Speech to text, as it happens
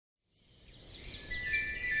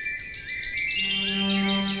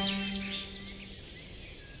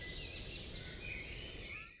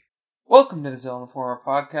welcome to the Zelda Informer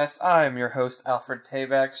podcast. I am your host, Alfred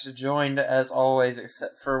Tabax, joined as always,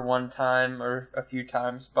 except for one time or a few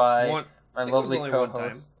times, by my lovely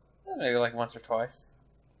co-host. Maybe like once or twice.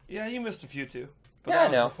 Yeah, you missed a few too. But Yeah,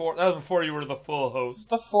 that was before you were the full host.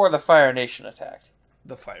 Before the Fire Nation attacked.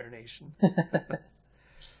 The Fire Nation.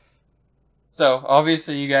 So,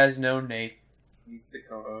 obviously you guys know Nate. He's the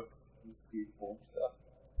co-host. He's beautiful and stuff.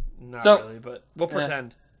 Not really, but we'll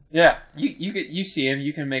pretend. Yeah, you see him.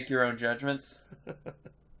 You can make your own judgments.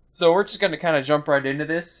 So we're just going to kind of jump right into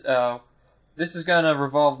this. This is going to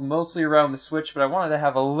revolve mostly around the Switch, but I wanted to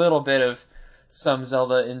have a little bit of some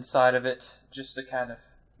Zelda inside of it, just to kind of,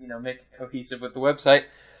 make it cohesive with the website.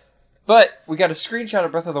 But we got a screenshot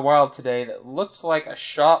of Breath of the Wild today that looked like a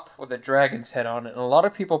shop with a dragon's head on it, and a lot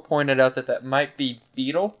of people pointed out that might be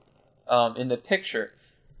Beetle in the picture.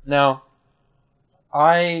 Now,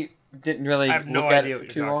 I didn't really I have no idea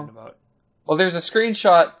what you're talking about. Well, there's a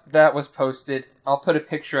screenshot that was posted. I'll put a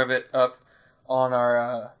picture of it up on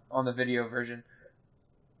our on the video version.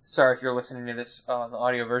 Sorry if you're listening to this on the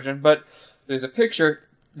audio version, but there's a picture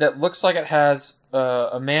that looks like it has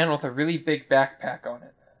a man with a really big backpack on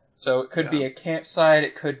it. So it could be a campsite,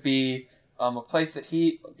 it could be a place that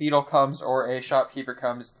Beetle comes or a shopkeeper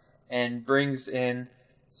comes and brings in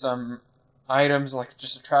some items, like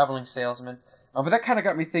just a traveling salesman. But that kind of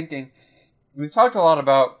got me thinking. We've talked a lot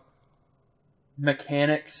about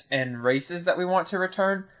mechanics and races that we want to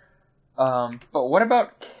return. But what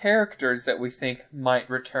about characters that we think might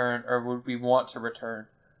return or would we want to return?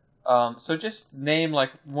 So just name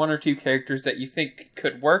like one or two characters that you think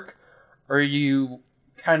could work or you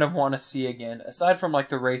kind of want to see again. Aside from like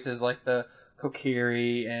the races like the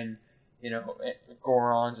Kokiri and,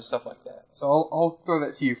 Gorons and stuff like that. So I'll throw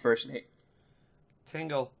that to you first, Nate.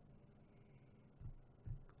 Tingle.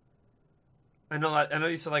 I know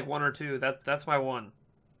you said like one or two. That's my one.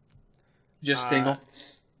 Just Tingle?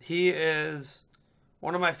 He is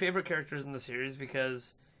one of my favorite characters in the series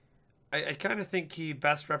because I kind of think he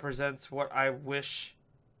best represents what I wish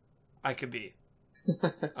I could be.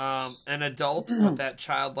 An adult with that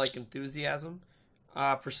childlike enthusiasm,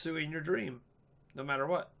 pursuing your dream, no matter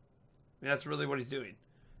what. I mean, that's really what he's doing.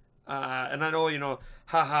 And I know,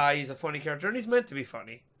 he's a funny character, and he's meant to be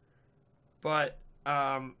funny. But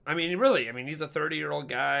he's a 30-year-old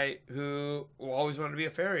guy who always wanted to be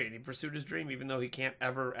a fairy, and he pursued his dream, even though he can't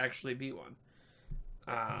ever actually be one.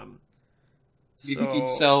 You think you'd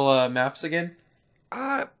sell maps again?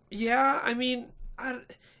 Yeah.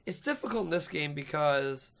 It's difficult in this game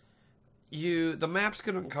because the maps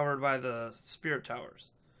get uncovered by the spirit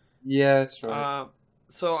towers. Yeah, that's right.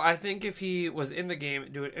 So I think if he was in the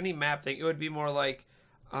game doing any map thing, it would be more like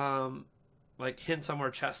hint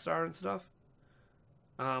somewhere chests are and stuff.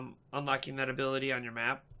 Unlocking that ability on your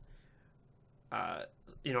map.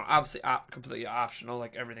 Obviously completely optional,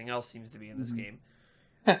 like everything else seems to be in this game.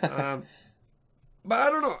 But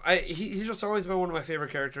I don't know. He's just always been one of my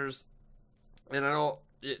favorite characters, and I know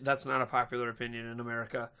that's not a popular opinion in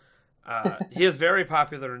America. He is very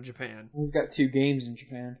popular in Japan. We've got 2 games in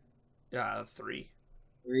Japan. Yeah, 3.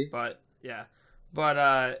 3? But yeah,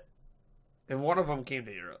 and one of them came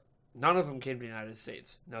to Europe. None of them came to the United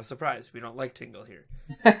States. No surprise, we don't like Tingle here.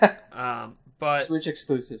 But Switch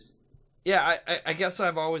exclusives. Yeah, I guess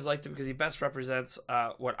I've always liked him because he best represents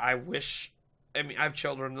what I wish. I mean, I have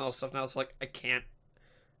children and all stuff now, so like I can't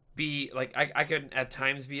be like I could at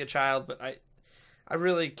times be a child, but I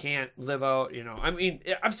really can't live out.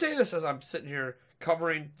 I'm saying this as I'm sitting here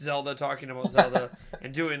covering Zelda, talking about Zelda,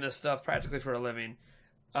 and doing this stuff practically for a living.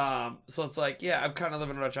 So it's like, yeah, I'm kind of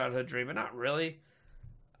living a childhood dream, but not really.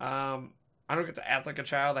 I don't get to act like a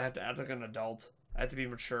child. I have to act like an adult. I have to be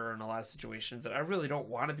mature in a lot of situations that I really don't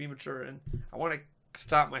want to be mature in. I want to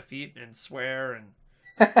stomp my feet and swear and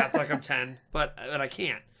act like I'm 10, but I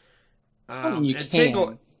can't. You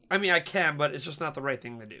can. I can, but it's just not the right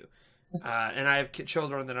thing to do. And I have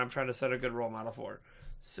children that I'm trying to set a good role model for.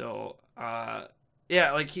 So,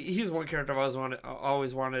 yeah, like he's one character I've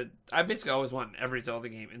always wanted. I basically always want in every Zelda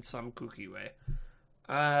game in some kooky way.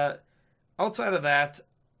 Outside of that,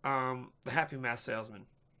 the Happy Mask Salesman.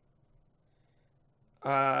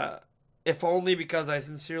 If only because I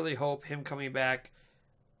sincerely hope him coming back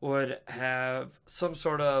would have some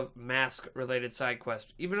sort of mask-related side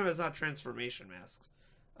quest, even if it's not transformation masks.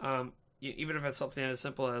 Even if it's something as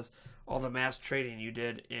simple as all the mask trading you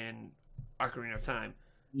did in Ocarina of Time.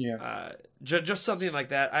 Yeah. Just something like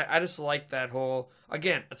that. I just like that whole...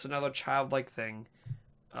 Again, it's another childlike thing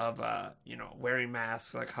of, wearing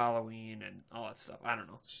masks like Halloween and all that stuff. I don't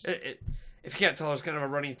know. If you can't tell, there's kind of a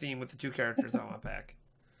running theme with the 2 characters I want back.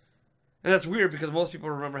 And that's weird because most people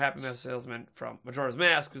remember Happy Mask Salesman from Majora's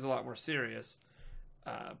Mask, who's a lot more serious.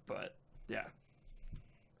 But yeah,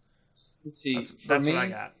 Let's see. That's what I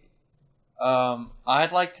got.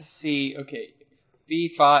 I'd like to see. Okay,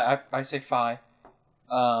 Fi. I say Fi.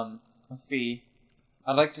 Fi.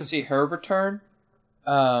 I'd like to see her return.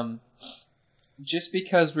 Just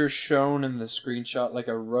because we're shown in the screenshot like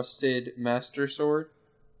a rusted Master Sword.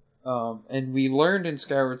 And we learned in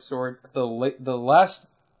Skyward Sword the last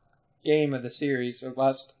game of the series, or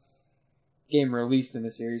last game released in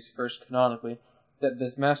the series, first canonically, that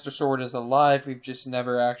this Master Sword is alive. We've just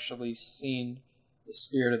never actually seen the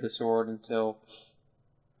spirit of the sword until,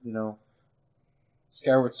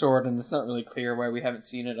 Skyward Sword, and it's not really clear why we haven't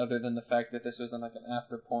seen it, other than the fact that this was like an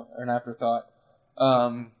afterthought.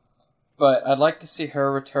 But I'd like to see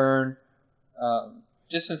her return,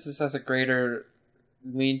 just since this has a greater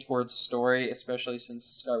lean towards story, especially since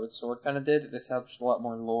Skyward Sword kind of did. This has a lot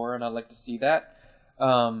more lore, and I'd like to see that.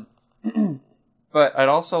 But I'd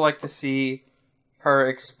also like to see her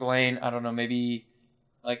explain, I don't know, maybe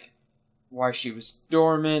like why she was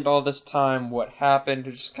dormant all this time, what happened,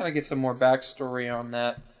 to just kind of get some more backstory on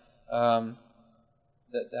that. That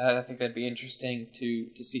I think that'd be interesting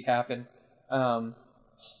to see happen.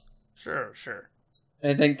 Sure.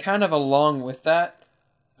 And then kind of along with that,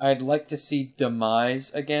 I'd like to see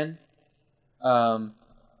Demise again. And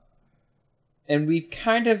we've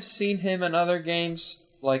kind of seen him in other games,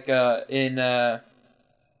 like in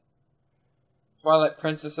Twilight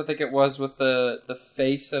Princess, I think it was, with the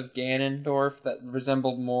face of Ganondorf that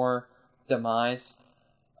resembled more Demise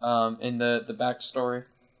in the backstory.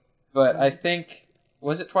 But I think,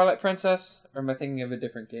 was it Twilight Princess, or am I thinking of a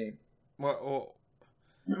different game? Well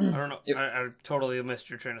I don't know. I totally missed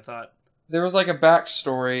your train of thought. There was like a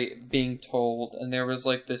backstory being told, and there was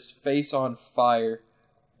like this face on fire.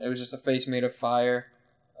 It was just a face made of fire,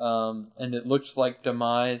 and it looked like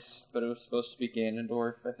Demise, but it was supposed to be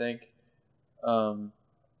Ganondorf, I think.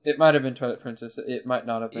 It might have been Twilight Princess. It might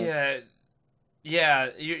not have been. Yeah.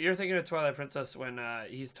 You're thinking of Twilight Princess when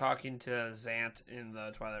he's talking to Zant in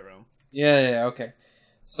the Twilight Room. Yeah. Okay.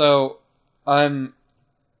 So I'm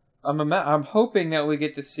hoping that we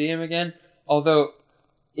get to see him again. Although,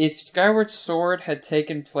 if Skyward Sword had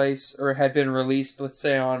taken place or had been released, let's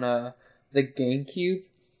say on the GameCube,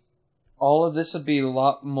 all of this would be a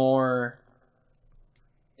lot more.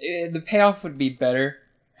 The payoff would be better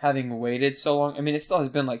having waited so long. I mean, it still has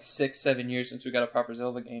been like 6-7 years since we got a proper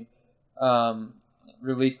Zelda game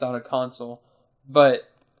released on a console, but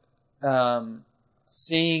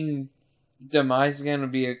seeing Demise again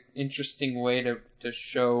would be an interesting way to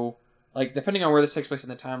show, like, depending on where this takes place in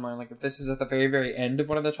the timeline, like if this is at the very, very end of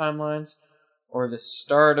one of the timelines, or the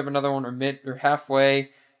start of another one, or mid or halfway,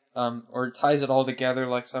 or it ties it all together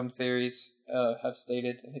like some theories have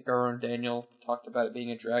stated. I think our own Daniel talked about it being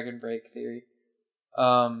a Dragon Break theory.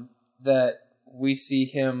 That we see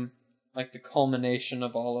him, like the culmination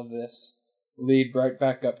of all of this, lead right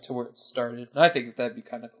back up to where it started. And I think that'd be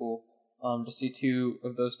kind of cool. To see two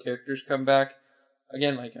of those characters come back.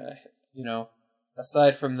 Again, like,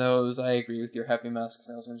 aside from those, I agree with your Happy Mask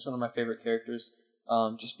Salesman. He's one of my favorite characters,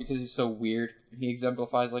 just because he's so weird. He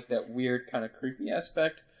exemplifies, like, that weird kind of creepy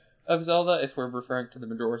aspect of Zelda, if we're referring to the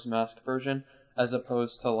Majora's Mask version, as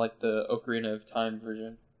opposed to, like, the Ocarina of Time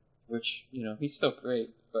version, which, he's still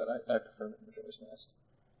great, but I prefer Majora's Mask.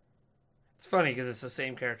 It's funny, because it's the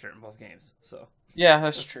same character in both games, so... Yeah,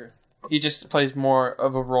 that's true. He just plays more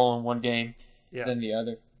of a role in one game than the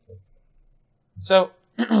other. So,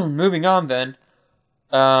 moving on then,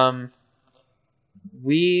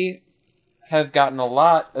 we have gotten a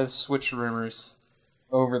lot of Switch rumors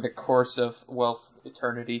over the course of,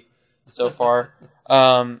 eternity so far.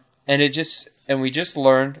 And we just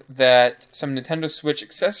learned that some Nintendo Switch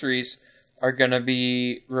accessories are going to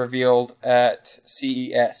be revealed at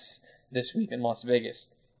CES this week in Las Vegas.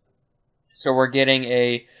 So we're getting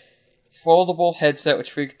a foldable headset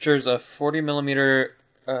which features a 40mm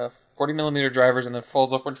drivers and then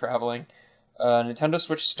folds up when traveling. Nintendo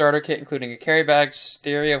Switch starter kit including a carry bag,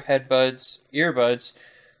 stereo headbuds, earbuds,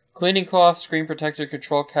 cleaning cloth, screen protector,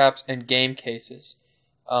 control caps, and game cases,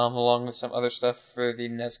 along with some other stuff for the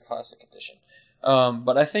NES Classic Edition.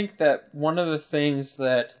 But I think that one of the things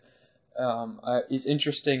that is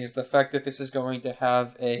interesting is the fact that this is going to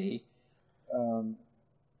have a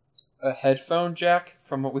headphone jack,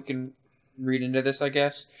 from what we can read into this, I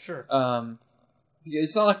guess. Sure.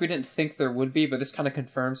 It's not like we didn't think there would be, but this kind of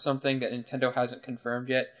confirms something that Nintendo hasn't confirmed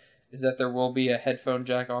yet, is that there will be a headphone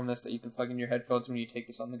jack on this that you can plug in your headphones when you take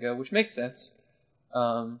this on the go, which makes sense.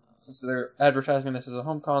 Since they're advertising this as a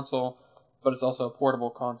home console, but it's also a portable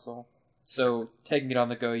console. So taking it on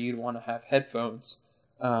the go, you'd want to have headphones.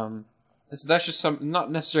 And so that's just not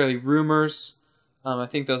necessarily rumors. I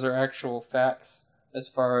think those are actual facts as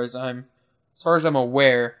far as I'm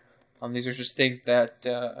aware. These are just things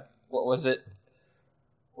that what was it?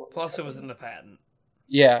 Plus, it was in the patent.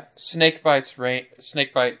 Yeah, Snakebite,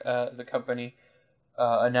 the company,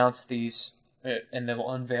 announced these, and they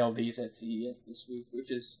will unveil these at CES this week, which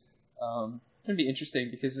is going to be interesting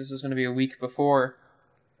because this is going to be a week before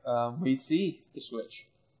we see the Switch.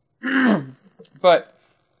 But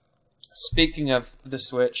speaking of the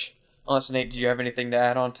Switch, unless Nate, did you have anything to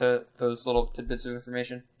add on to those little tidbits of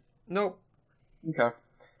information? Nope. Okay.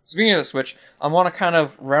 Speaking of the Switch, I want to kind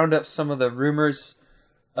of round up some of the rumors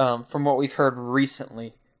from what we've heard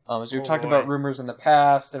recently. As we've talked about rumors in the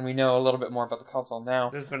past, and we know a little bit more about the console now.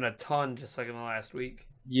 There's been a ton just like in the last week.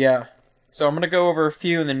 Yeah. So I'm going to go over a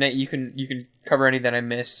few, and then Nate, you can cover any that I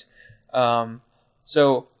missed. Just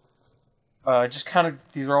kind of,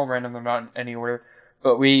 these are all random, they're not in any order.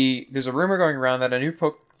 But there's a rumor going around that a new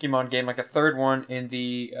Pokemon game, like a third one in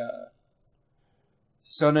the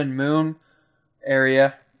Sun and Moon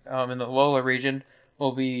area, in the Alola region,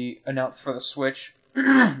 will be announced for the Switch.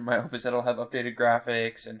 My hope is that it'll have updated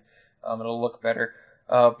graphics and it'll look better.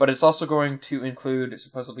 But it's also going to include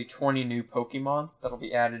supposedly 20 new Pokemon that'll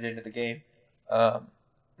be added into the game.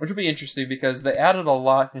 Which will be interesting because they added a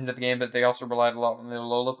lot into the game, but they also relied a lot on the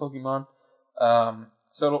Alola Pokemon.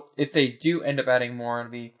 So if they do end up adding more,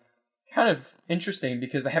 it'll be kind of interesting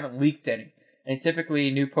because they haven't leaked any. And typically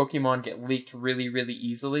new Pokemon get leaked really, really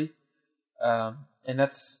easily. And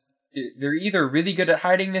they're either really good at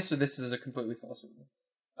hiding this or this is a completely false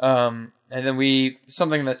rumor. And then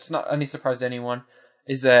something that's not any surprise to anyone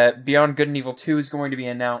is that Beyond Good and Evil 2 is going to be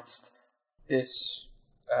announced this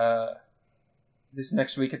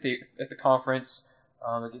next week at the conference.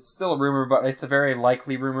 It's still a rumor, but it's a very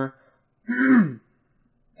likely rumor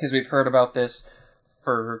because we've heard about this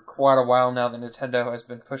for quite a while now. That Nintendo has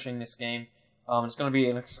been pushing this game. It's going to be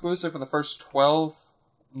an exclusive for the first 12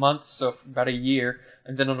 months, so about a year,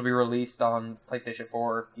 and then it'll be released on PlayStation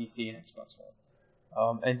 4, PC, and Xbox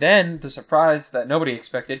One. And then the surprise that nobody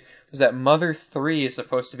expected was that Mother 3 is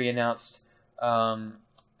supposed to be announced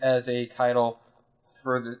as a title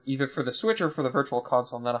for either for the Switch or for the Virtual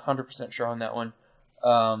Console. I'm not 100% sure on that one.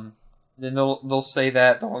 Then they'll say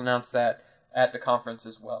that they'll announce that at the conference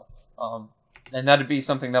as well. And that'd be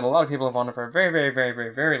something that a lot of people have wanted for a very, very, very,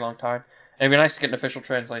 very, very long time. And it'd be nice to get an official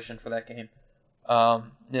translation for that game.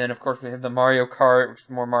 Then, of course, we have the Mario Kart, which is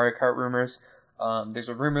more Mario Kart rumors. There's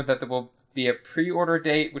a rumor that there will be a pre-order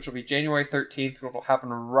date, which will be January 13th, which will happen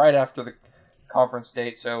right after the conference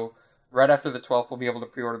date. So, right after the 12th, we'll be able to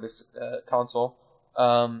pre-order this console.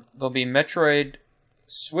 There'll be Metroid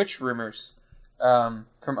Switch rumors. From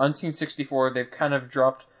Unseen64, they've kind of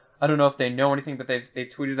dropped, I don't know if they know anything, but they've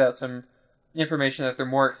tweeted out some information that they're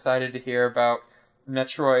more excited to hear about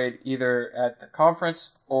Metroid either at the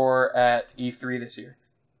conference or at E3 this year.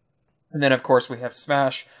 And then, of course, we have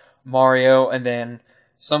Smash, Mario, and then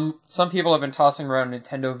some people have been tossing around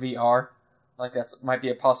Nintendo VR. Like, that might be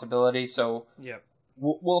a possibility, so yep.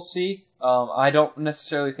 We'll see. I don't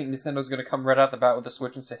necessarily think Nintendo's going to come right out the bat with the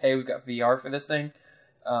Switch and say, hey, we've got VR for this thing.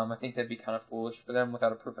 I think that'd be kind of foolish for them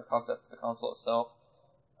without a proof of concept for the console itself.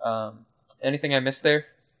 Anything I missed there?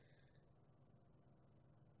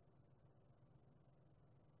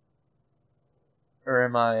 Or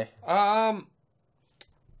am I...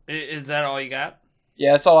 Is that all you got?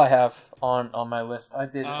 Yeah, that's all I have on my list. I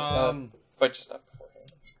did a bunch of stuff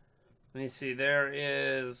beforehand. Let me see. There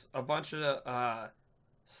is a bunch of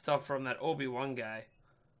stuff from that Obi-Wan guy.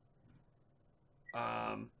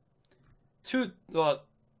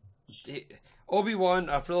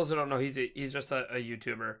 Obi-Wan, for those who don't know, he's just a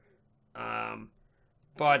YouTuber.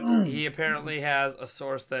 But he apparently has a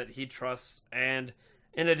source that he trusts, and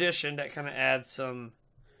in addition, that kind of adds some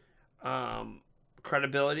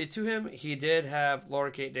credibility to him. He did have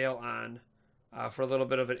Laura Kate Dale on for a little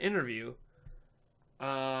bit of an interview.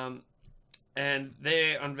 And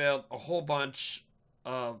they unveiled a whole bunch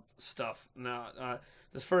of stuff. Now,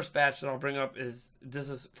 this first batch that I'll bring up is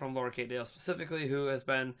from Laura Kate Dale specifically, who has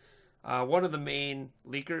been one of the main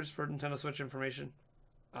leakers for Nintendo Switch information,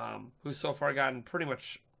 who's so far gotten pretty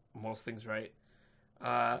much most things right.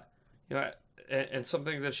 And some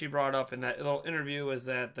things that she brought up in that little interview is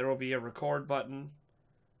that there will be a record button.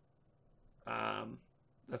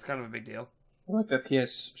 That's kind of a big deal. Like the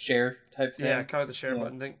PS share type thing? Yeah, kind of the share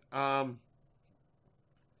button thing.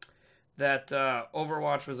 That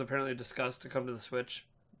Overwatch was apparently discussed to come to the Switch,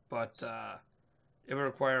 but it would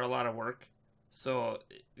require a lot of work. So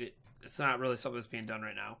it's not really something that's being done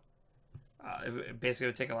right now. It basically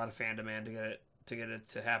would take a lot of fan demand to get it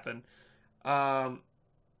to happen.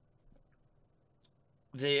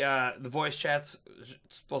 The voice chat's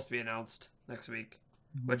supposed to be announced next week,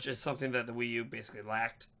 which is something that the Wii U basically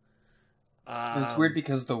lacked. And it's weird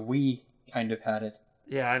because the Wii kind of had it.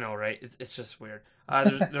 Yeah, I know, right? It's just weird.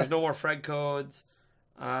 There's no more Fred codes.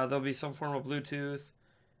 There'll be some form of Bluetooth.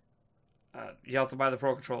 You have to buy the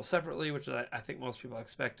Pro Controller separately, which I think most people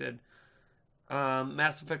expected.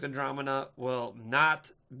 Mass Effect Andromeda will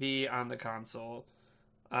not be on the console.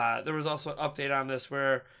 There was also an update on this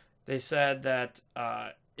where they said that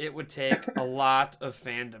it would take a lot of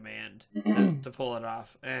fan demand to pull it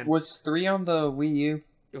off. And was 3 on the Wii U?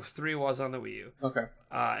 3 was on the Wii U. Okay.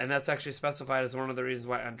 And that's actually specified as one of the reasons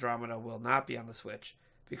why Andromeda will not be on the Switch,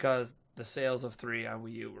 because the sales of 3 on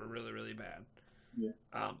Wii U were really, really bad. Yeah.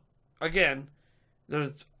 Again,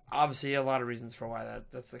 there's obviously a lot of reasons for why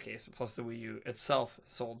that's the case. Plus, the Wii U itself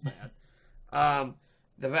sold bad.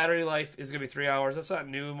 The battery life is going to be 3 hours. That's not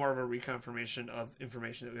new, more of a reconfirmation of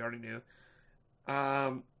information that we already knew.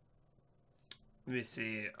 Let me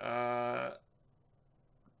see.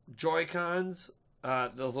 Joy-Cons,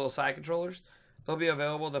 those little side controllers, they'll be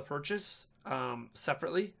available to purchase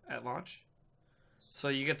separately at launch. So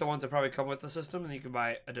you get the ones that probably come with the system, and you can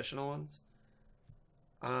buy additional ones.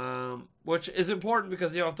 Which is important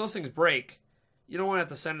because, if those things break, you don't want to have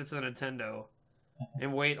to send it to the Nintendo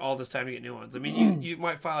and wait all this time to get new ones. I mean, you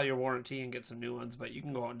might file your warranty and get some new ones, but you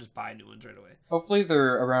can go out and just buy new ones right away. Hopefully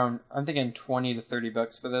they're around, I'm thinking $20 to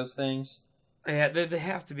 $30 for those things. Yeah, they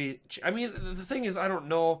have to be. I mean, the thing is, I don't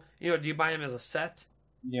know. Do you buy them as a set?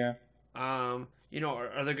 Yeah. Are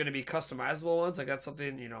there going to be customizable ones? Like, that's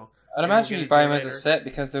something, I'd imagine you buy them as a set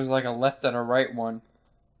because there's like a left and a right one.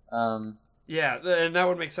 Yeah, and that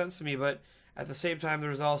would make sense to me, but at the same time,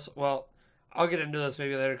 there's also... Well, I'll get into this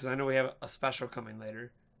maybe later because I know we have a special coming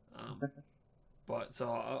later. But so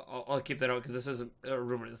I'll keep that out because this isn't a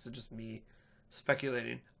rumor. This is just me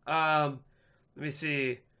speculating. Let me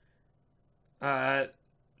see.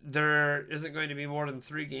 There isn't going to be more than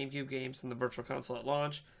 3 GameCube games in the Virtual Console at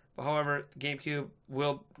launch. But however, GameCube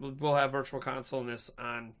will have Virtual Console-ness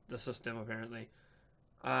on the system apparently.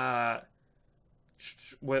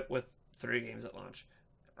 With 3 games at launch.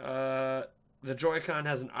 The Joy-Con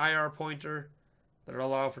has an IR pointer that will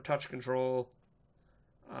allow for touch control.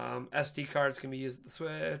 SD cards can be used at the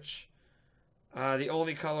Switch. The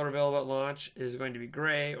only color available at launch is going to be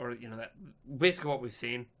gray, or that basically what we've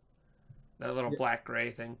seen. That little black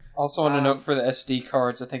gray thing. Also on a note for the SD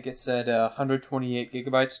cards, I think it said 128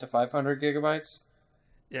 gigabytes to 500 gigabytes.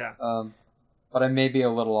 Yeah. But I may be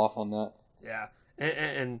a little off on that. Yeah.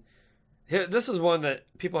 And this is one that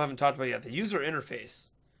people haven't talked about yet. The user interface.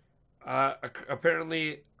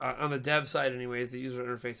 Apparently, on the dev side anyways, the user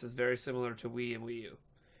interface is very similar to Wii and Wii U.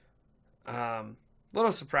 A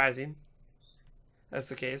little surprising. That's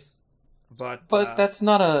the case. But that's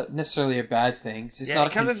not necessarily a bad thing. It's not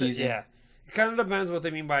confusing. It kind of depends what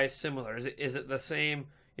they mean by similar. Is it the same,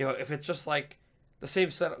 if it's just like the same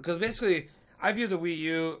setup? Because basically, I view the Wii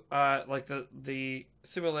U like the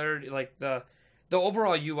similarity, like the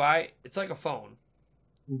overall UI, it's like a phone.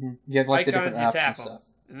 Mm-hmm. You have like icons, the different apps you tap and stuff. them.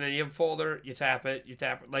 And then you have a folder, you tap it.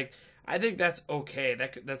 Like, I think that's okay.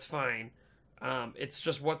 That's fine. It's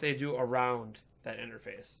just what they do around that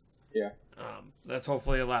interface. Yeah. That's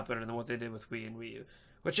hopefully a lot better than what they did with Wii and Wii U.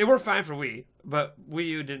 Which it worked fine for Wii, but Wii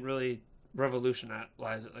U didn't really revolutionize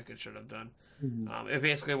it like it should have done. Mm-hmm. It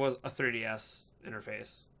basically was a 3DS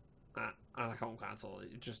interface on a home console.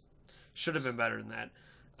 It just should have been better than that.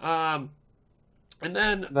 And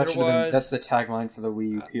then that's the tagline for the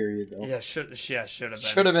Wii U period, though. Yeah, should have been.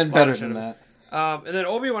 Should have been better than that. And then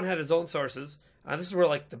Obi-Wan had his own sources. This is where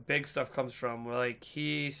like the big stuff comes from. Like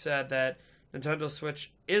he said that Nintendo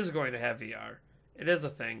Switch is going to have VR. It is a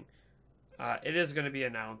thing. It is going to be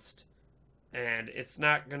announced, and it's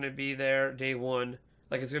not going to be there day one.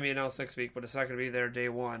 Like it's going to be announced next week, but it's not going to be there day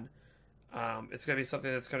one. It's going to be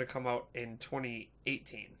something that's going to come out in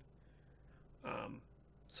 2018.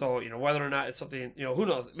 So, whether or not it's something, who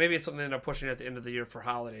knows? Maybe it's something they're pushing at the end of the year for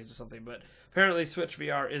holidays or something. But apparently Switch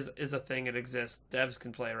VR is a thing. It exists. Devs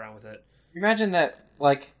can play around with it. Imagine that,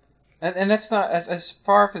 like, and that's not, as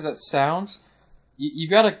far off as that sounds, you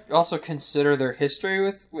got to also consider their history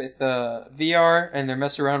with VR and their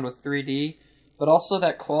mess around with 3D, but also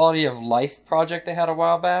that quality of life project they had a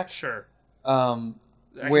while back. Sure. I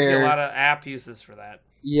can see a lot of app uses for that.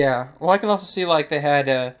 Yeah. Well, I can also see, like, they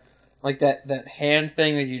had... like that hand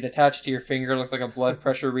thing that you'd attach to your finger, looked like a blood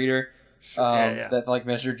pressure reader. Sure, that like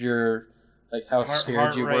measured your how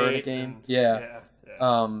scared you were in a game. Yeah.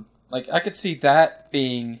 Like I could see that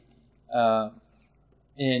being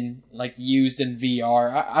in like used in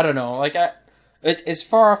VR. I don't know. Like it's as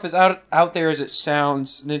far off as out there as it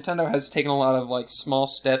sounds. Nintendo has taken a lot of like small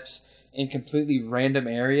steps in completely random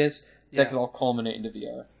areas that could all culminate into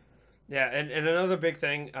VR. Yeah, and another big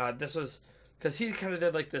thing, this was because he kind of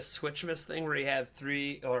did like this Switchmas thing where he had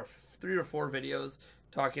three or four videos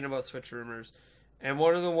talking about Switch rumors, and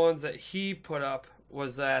one of the ones that he put up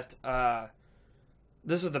was that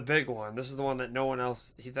this is the big one. This is the one that no one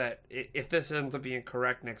else. He thought if this ends up being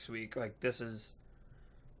correct next week, like this is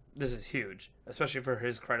huge, especially for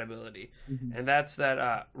his credibility, and that's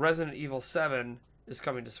that Resident Evil 7 is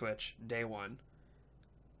coming to Switch day one,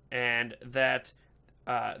 and that.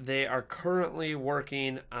 They are currently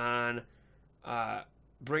working on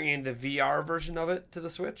bringing the VR version of it to the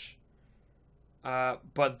Switch.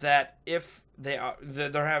 But that if they are,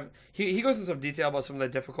 he goes into some detail about some of the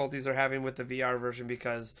difficulties they're having with the VR version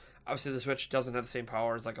because obviously the Switch doesn't have the same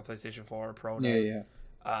powers like a PlayStation 4 Pro does.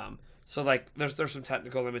 Yeah. So like there's some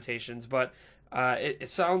technical limitations, but it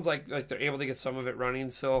sounds like they're able to get some of it running.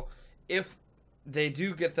 So if they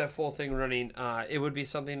do get that full thing running, it would be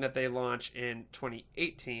something that they launch in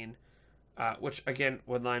 2018, which again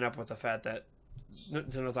would line up with the fact that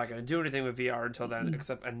Nintendo's not going to do anything with VR until then,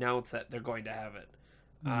 except announce that they're going to have it.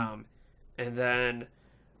 And then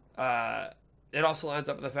it also lines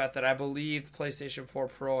up with the fact that I believe PlayStation 4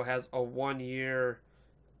 Pro has a 1-year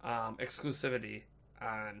exclusivity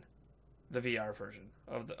on the VR version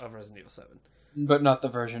of Resident Evil 7, but not the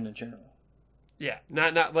version in general. Yeah,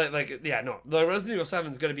 not like no. The Resident Evil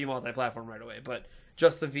 7 is going to be multi-platform right away, but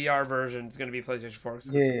just the VR version is going to be PlayStation 4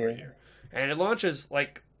 exclusive for a year, and it launches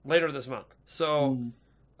like later this month. So,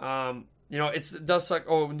 it does suck.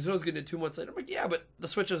 Oh, Nintendo's getting it 2 months later. I'm like, yeah, but the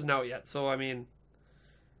Switch isn't out yet. So I mean,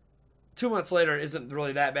 2 months later isn't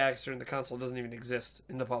really that bad considering the console doesn't even exist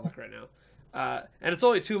in the public right now, and it's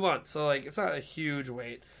only 2 months, so like it's not a huge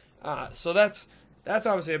wait. So that's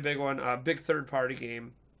obviously a big one, a big third-party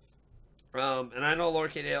game. And I know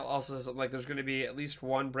Lord K. also says like there's going to be at least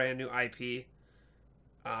one brand new IP.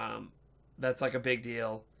 That's like a big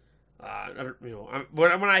deal.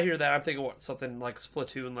 When I hear that, I'm thinking something like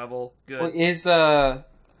Splatoon level good. Well,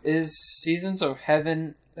 is Seasons of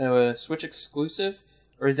Heaven a Switch exclusive,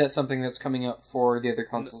 or is that something that's coming out for the other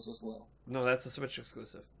consoles as well? No, that's a Switch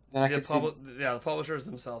exclusive. The publishers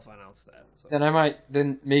themselves announced that. So.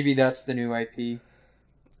 Then maybe that's the new IP.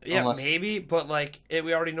 Yeah, maybe, but like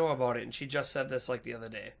we already know about it, and she just said this like the other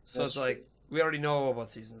day. So it's like we already know about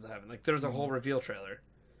Seasons of Heaven. Like there's a whole reveal trailer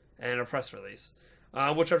and a press release,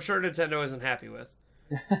 which I'm sure Nintendo isn't happy with,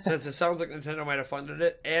 since it sounds like Nintendo might have funded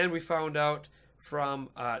it. And we found out from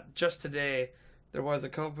just today there was an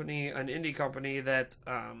indie company that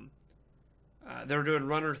they were doing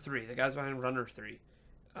Runner 3. The guys behind Runner 3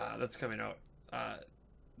 that's coming out.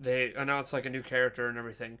 They announced like a new character and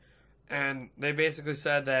everything. And they basically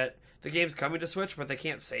said that the game's coming to Switch, but they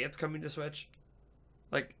can't say it's coming to Switch.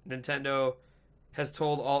 Like, Nintendo has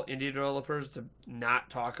told all indie developers to not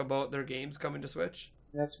talk about their games coming to Switch.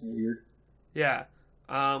 That's weird. Yeah.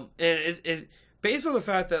 And it based on the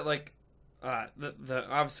fact that, like, the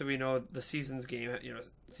obviously we know the Seasons game,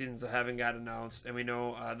 Seasons of Heaven got announced, and we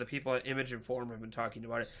know the people at Image and Form have been talking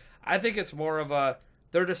about it. I think it's more of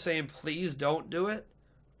they're just saying, please don't do it,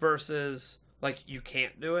 versus, like, you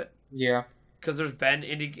can't do it. Yeah, because there's been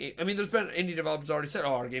indie developers already said,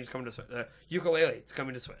 "Oh, our game's coming to Switch. Ukulele, it's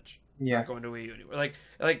coming to Switch. Yeah, not going to Wii U anymore."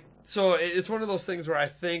 Like, so it's one of those things where I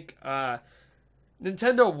think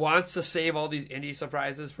Nintendo wants to save all these indie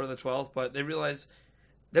surprises for the 12th, but they realize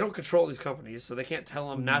they don't control these companies, so they can't tell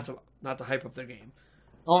them not to hype up their game.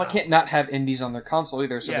 Well, they can't not have indies on their console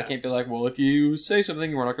either, so they can't be like, "Well, if you say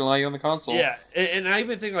something, we're not going to allow you on the console." Yeah, and I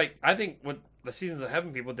even think I think what the Seasons of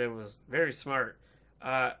Heaven people did was very smart.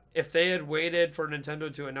 If they had waited for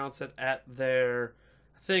Nintendo to announce it at their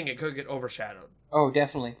thing, it could get overshadowed. Oh,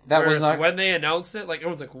 definitely. When they announced it, like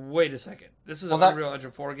everyone's like, "Wait a second, this is an Unreal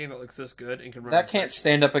Engine 4 game that looks this good and can run." That can't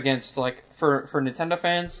stand up against like for Nintendo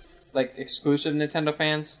fans, like exclusive Nintendo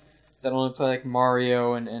fans that only play like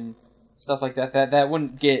Mario and stuff like that. That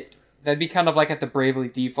wouldn't get. That'd be kind of like at the Bravely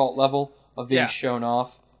Default level of being shown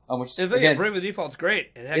off. Which if they get Bravely Default's great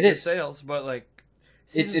and had good sales, but like.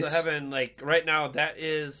 Seasons of Heaven, like, right now, that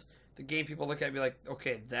is the game people look at and be like,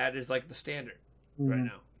 okay, that is, like, the standard right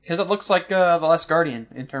now. Because it looks like The Last Guardian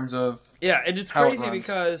in terms of yeah, and it's crazy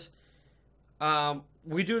because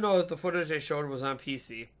we do know that the footage they showed was on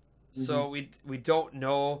PC. So we don't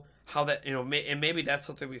know how that, and maybe that's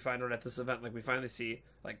something we find out at this event. Like, we finally see,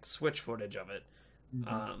 like, Switch footage of it.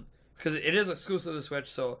 Because it is exclusive to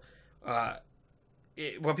Switch, so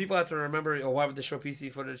what people have to remember, why would they show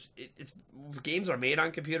PC footage? It's games are made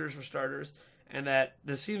on computers for starters, and that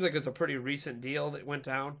this seems like it's a pretty recent deal that went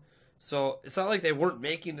down. So it's not like they weren't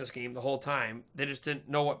making this game the whole time. They just didn't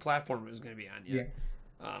know what platform it was going to be on yet.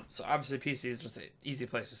 Yeah. So obviously PC is just an easy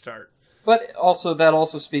place to start. But also that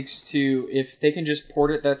also speaks to if they can just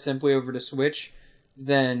port it that simply over to Switch,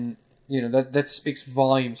 then that speaks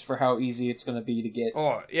volumes for how easy it's going to be to get.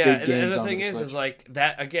 Oh yeah, big games and the onto thing the is Switch. like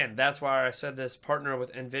that again. That's why I said this partner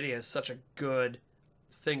with Nvidia is such a good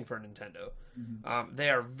thing for Nintendo. Mm-hmm. They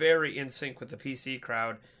are very in sync with the PC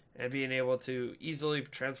crowd, and being able to easily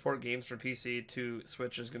transport games from PC to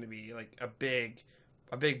Switch is going to be like a big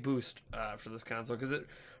boost for this console, because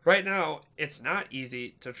right now it's not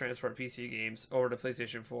easy to transport PC games over to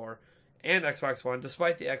PlayStation 4 and Xbox One,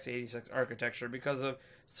 despite the x86 architecture, because of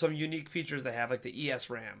some unique features they have, like the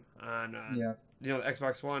ESRAM on the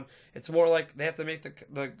Xbox One. It's more like they have to make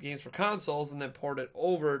the games for consoles and then port it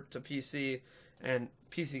over to PC, and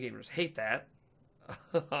PC gamers hate that.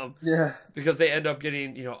 Because they end up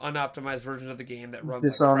getting unoptimized versions of the game that runs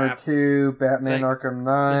Dishonored like crap. 2, Batman Arkham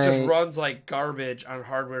Knight. It just runs like garbage on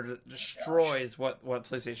hardware that destroys what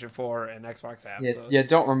PlayStation 4 and Xbox have.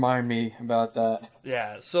 Don't remind me about that.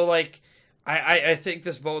 Yeah, so like I think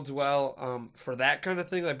this bodes well for that kind of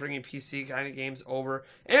thing, like bringing PC kind of games over.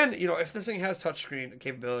 And if this thing has touchscreen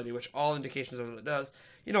capability, which all indications of it does,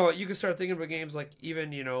 you can start thinking about games like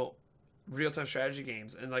even real-time strategy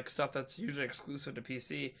games and like stuff that's usually exclusive to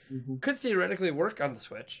PC could theoretically work on the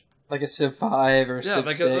Switch, like a Civ 5 or Civ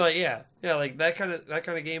 6. Like that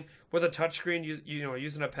kind of game with a touchscreen,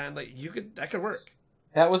 using a pen, like that could work.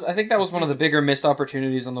 I think that was one of the bigger missed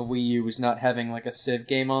opportunities on the Wii U, was not having like a Civ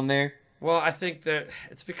game on there. Well, I think that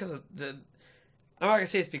it's because of I'm not gonna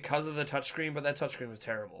say it's because of the touchscreen, but that touchscreen was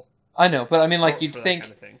terrible. I know, but I mean, like, you'd think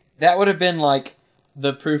that, kind of that would have been like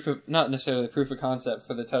the proof of, not necessarily the proof of concept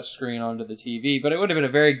for the touchscreen onto the TV, but it would have been a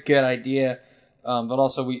very good idea. But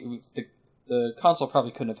also, the console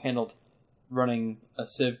probably couldn't have handled running a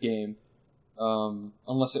Civ game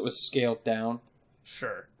unless it was scaled down.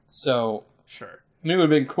 Sure. So sure. I mean, it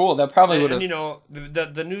would have been cool. That probably would have. And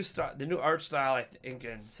the new art style, I think,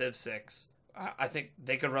 in Civ 6, I think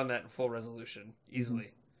they could run that in full resolution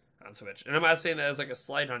easily on Switch. And I'm not saying that as like a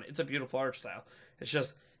slight on it. It's a beautiful art style. It's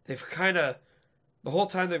just they've kind of the whole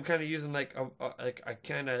time they've kind of using like a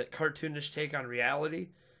kind of cartoonish take on reality,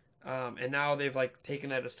 and now they've like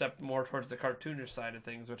taken that a step more towards the cartoonish side of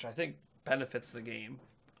things, which I think benefits the game.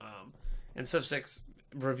 And Civ 6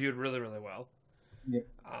 reviewed really, really well. Yeah.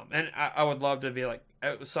 And I would love to be like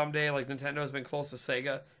someday, like Nintendo has been close with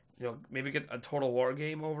Sega, maybe get a Total War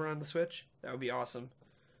game over on the Switch. That would be awesome.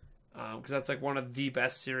 Because that's like one of the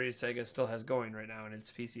best series Sega still has going right now, and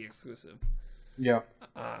it's PC exclusive. Yeah.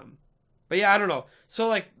 But yeah, I don't know. So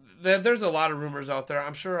like, there's a lot of rumors out there.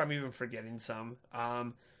 I'm sure I'm even forgetting some.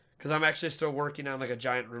 Because I'm actually still working on like a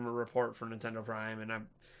giant rumor report for Nintendo Prime, and I've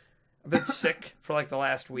been sick for like the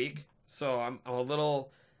last week, so I'm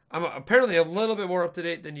apparently a little bit more up to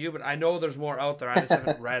date than you, but I know there's more out there. I just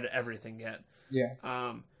haven't read everything yet.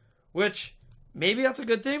 Yeah. Which maybe that's a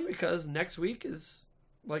good thing, because next week is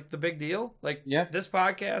like the big deal. Like, this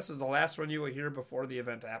podcast is the last one you will hear before the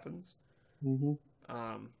event happens.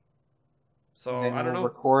 Mm-hmm. So I don't know.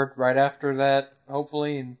 Record right after that,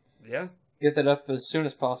 hopefully, and get that up as soon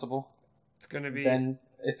as possible. It's going to be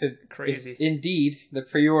crazy. If indeed the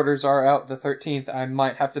pre-orders are out the 13th, I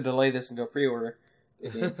might have to delay this and go pre-order the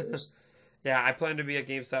game first. Yeah, I plan to be at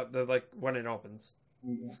GameStop like when it opens.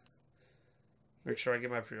 Mm-hmm. Make sure I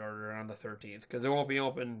get my pre-order on the 13th, because it won't be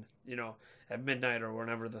open, at midnight or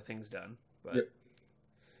whenever the thing's done. But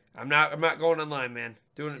I'm not going online, man.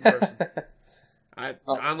 Doing it in person.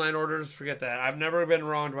 Online orders, forget that. I've never been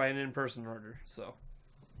wronged by an in-person order.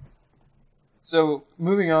 So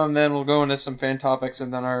moving on, then we'll go into some fan topics,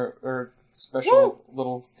 and then our special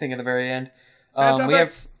little thing at the very end.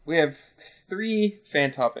 We have 3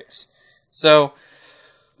 fan topics. So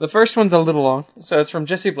the first one's a little long. So it's from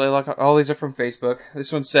Jesse Blaylock. All these are from Facebook.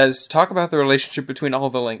 This one says, talk about the relationship between all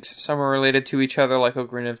the links. Some are related to each other, like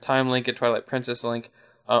Ocarina of Time Link and Twilight Princess Link.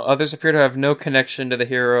 Others appear to have no connection to the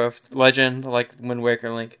hero of legend, like Wind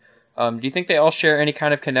Waker Link. Do you think they all share any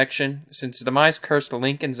kind of connection? Since Demise cursed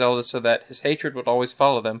Link and Zelda so that his hatred would always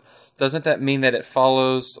follow them, doesn't that mean that it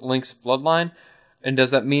follows Link's bloodline? And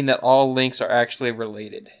does that mean that all links are actually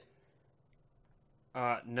related?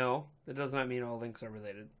 No, it does not mean all links are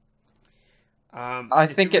related. I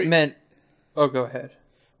think it meant... Oh, go ahead.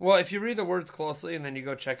 Well, if you read the words closely and then you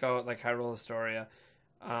go check out like Hyrule Historia,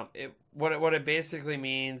 what it basically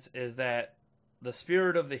means is that the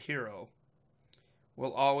spirit of the hero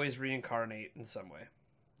will always reincarnate in some way.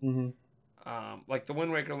 Mm-hmm. Like the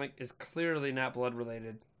Wind Waker link is clearly not blood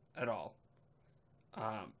related at all,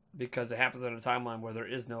 because it happens in a timeline where there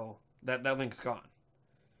is no that link's gone.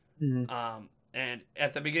 Mm-hmm. And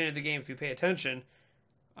at the beginning of the game, if you pay attention,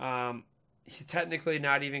 he's technically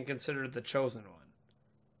not even considered the chosen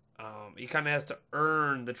one. He kind of has to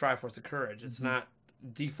earn the Triforce of Courage. It's not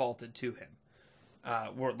defaulted to him.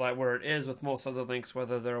 Where it is with most other links,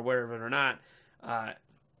 whether they're aware of it or not,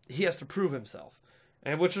 he has to prove himself.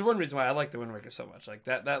 And which is one reason why I like the Wind Waker so much. Like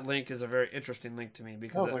that link is a very interesting link to me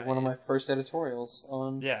because that was like one of my first editorials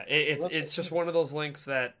on. Yeah, it's just one of those links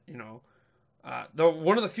that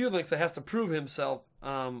one of the few links that has to prove himself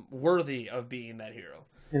worthy of being that hero.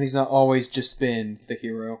 And he's not always just been the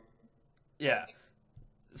hero. Yeah.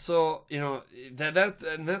 So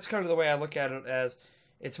that's kind of the way I look at it, as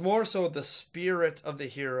it's more so the spirit of the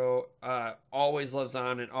hero always lives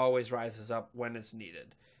on and always rises up when it's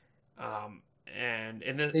needed. And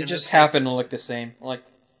they just happen to look the same. Like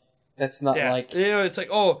that's not like it's like,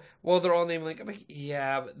 oh well, they're all named like, I'm like,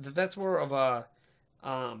 yeah, but that's more of a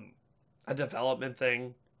development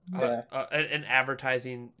thing. Yeah. An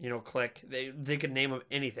advertising, click. They could name him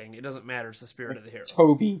anything. It doesn't matter. It's the spirit of the hero.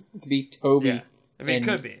 Toby. It could be Toby. Yeah. I mean, it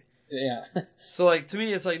could be. Yeah. So, like, to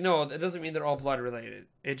me, it's like, no, that doesn't mean they're all blood related.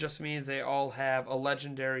 It just means they all have a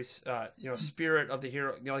legendary, spirit of the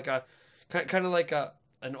hero. Like a kind of like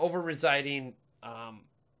an over residing,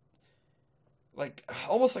 like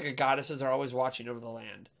almost like a goddesses are always watching over the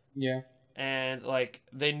land. Yeah. And like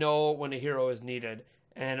they know when a hero is needed.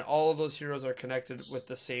 And all of those heroes are connected with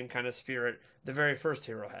the same kind of spirit the very first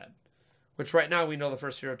hero had. Which right now we know the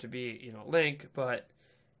first hero to be, Link, but,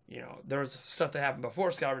 there was stuff that happened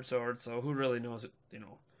before Skyward Sword, so who really knows it,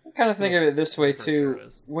 I kind of think of it this way, too.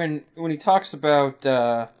 When he talks about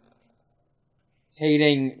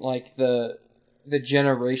hating, like, the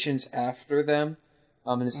generations after them,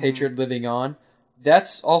 and his hatred living on,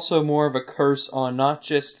 that's also more of a curse on not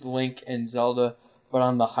just Link and Zelda, but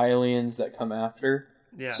on the Hylians that come after.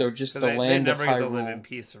 Yeah, so just the land of Hyrule. They never get to live in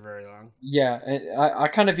peace for very long. Yeah, and I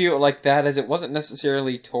kind of view it like that, as it wasn't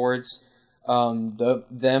necessarily towards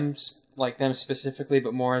them specifically,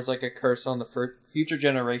 but more as like a curse on the future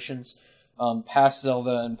generations, past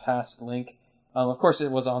Zelda and past Link. Of course,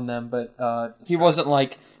 it was on them, but he wasn't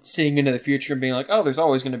like seeing into the future and being like, "Oh, there's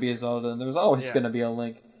always going to be a Zelda, and there's always going to be a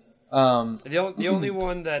Link." The only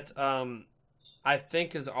one that I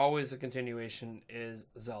think is always a continuation is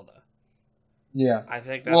Zelda. Yeah, I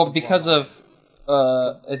think that's because of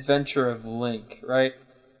Adventure of Link, right?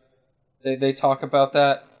 They talk about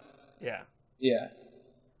that. Yeah. Yeah.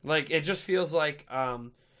 Like it just feels like, I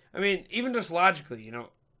mean, even just logically,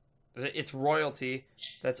 it's royalty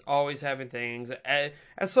that's always having things. At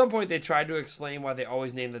some point, they tried to explain why they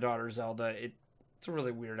always name the daughter Zelda. It's a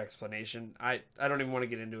really weird explanation. I don't even want to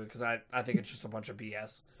get into it because I think it's just a bunch of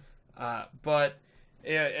BS. But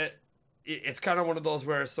it's kind of one of those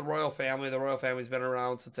where it's the royal family. The royal family's been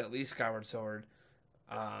around since at least Skyward Sword.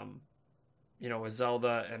 With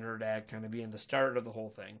Zelda and her dad kind of being the start of the whole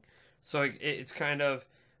thing. So it's kind of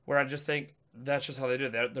where I just think that's just how they do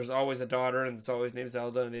it. There's always a daughter, and it's always named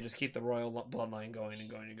Zelda, and they just keep the royal bloodline going and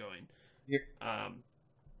going and going. Yep.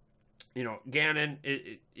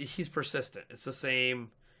 Ganon, he's persistent. It's the same.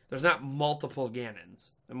 There's not multiple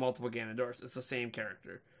Ganons and multiple Ganondorfs. It's the same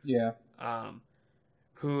character. Yeah.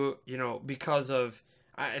 Who, because of,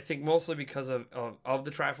 I think mostly because of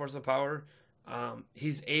the Triforce of Power,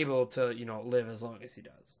 he's able to, live as long as he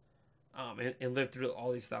does. And live through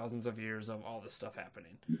all these thousands of years of all this stuff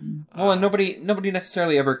happening. Well, and nobody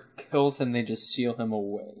necessarily ever kills him. They just seal him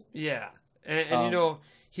away. Yeah. And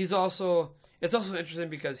he's also, it's also interesting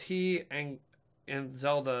because he and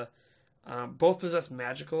Zelda both possess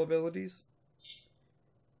magical abilities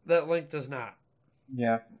that Link does not.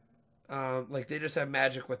 Yeah. Like they just have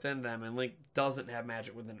magic within them, and Link doesn't have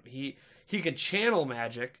magic within him. He can channel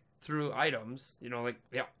magic through items, like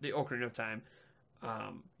the Ocarina of Time,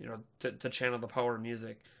 to channel the power of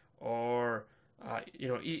music, or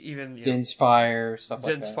even Din's fire, stuff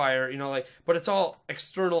like that. Din's fire, but it's all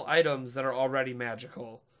external items that are already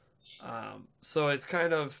magical. So it's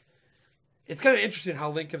kind of interesting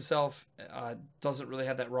how Link himself doesn't really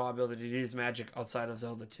have that raw ability to use magic outside of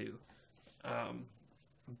Zelda 2.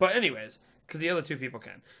 But anyways, because the other two people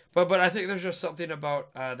can. But I think there's just something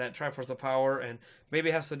about that Triforce of Power, and maybe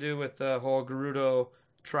it has to do with the whole Gerudo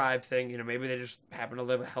tribe thing. Maybe they just happen to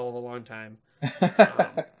live a hell of a long time.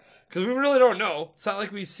 Because we really don't know. It's not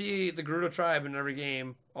like we see the Gerudo tribe in every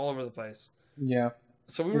game all over the place. Yeah.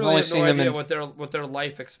 So we really have no idea what their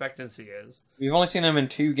life expectancy is. We've only seen them in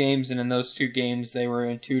 2 games, and in those 2 games, they were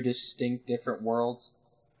in 2 distinct different worlds.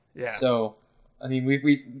 Yeah. So, I mean,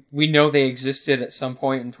 we know they existed at some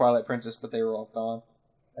point in Twilight Princess, but they were all gone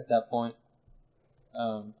at that point.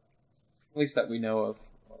 At least that we know of.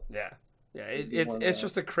 Yeah. It's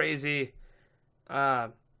just a crazy,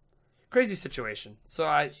 crazy situation.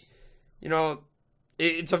 So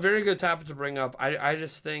it's a very good topic to bring up. I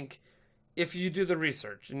just think if you do the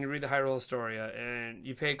research and you read the Hyrule Historia and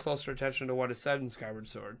you pay closer attention to what is said in Skyward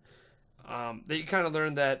Sword, that you kind of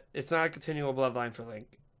learn that it's not a continual bloodline for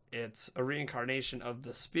Link. It's a reincarnation of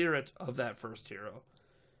the spirit of that first hero.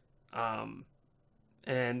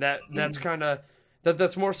 And that's kind of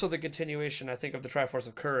that's more so the continuation, I think, of the Triforce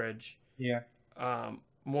of Courage. Yeah.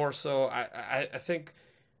 More so, I think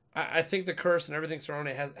the curse and everything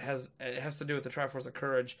surrounding it has to do with the Triforce of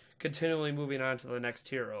Courage continually moving on to the next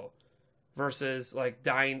hero, versus like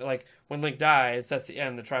dying. Like when Link dies, that's the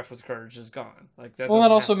end. The Triforce of Courage is gone. Like that. Well,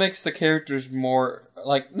 that also makes the characters more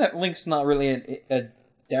like Link's not really a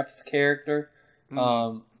depth character,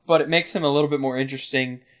 but it makes him a little bit more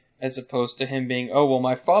interesting. As opposed to him being, oh, well,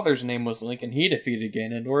 my father's name was Link, and he defeated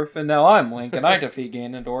Ganondorf, and now I'm Link, and I defeat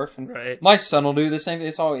Ganondorf, and right. My son will do the same thing.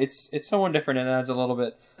 It's someone different, and it adds a little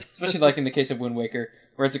bit, especially like in the case of Wind Waker,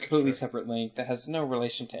 where it's a completely separate Link that has no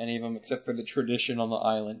relation to any of them except for the tradition on the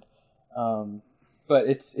island. But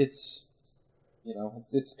it's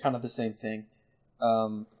kind of the same thing,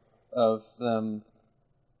 of them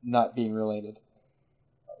not being related,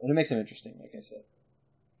 and it makes them interesting, like I said.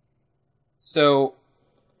 So.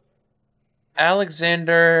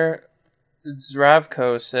 Alexander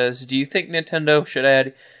Zdravko says, do you think Nintendo should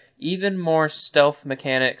add even more stealth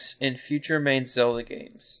mechanics in future main Zelda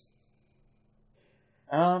games?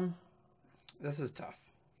 This is tough.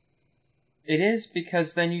 It is,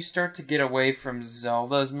 because then you start to get away from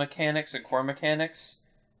Zelda's mechanics and core mechanics.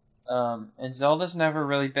 And Zelda's never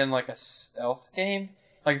really been like a stealth game.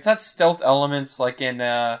 Like, it's not stealth elements like in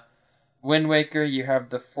Wind Waker. You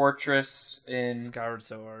have the fortress in Skyward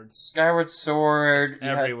Sword. It's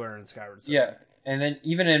everywhere in Skyward Sword. Yeah, and then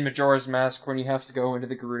even in Majora's Mask, when you have to go into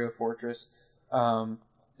the Gerudo Fortress,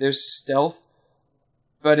 there's stealth,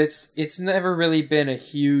 but it's never really been a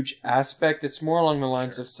huge aspect. It's more along the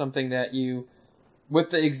lines of something that you,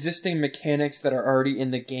 with the existing mechanics that are already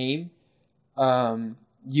in the game,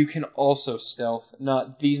 you can also stealth.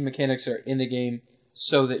 Not these mechanics are in the game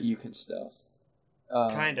so that you can stealth.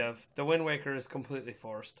 Kind of. The Wind Waker is completely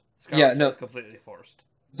forced. Skyward Sword is completely forced.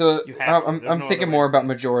 I'm thinking more about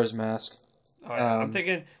Majora's Mask. Oh, yeah. I'm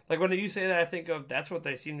thinking, like, when you say that, I think of that's what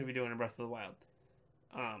they seem to be doing in Breath of the Wild.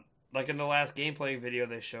 Like in the last gameplay video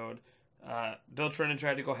they showed, Bill Trinan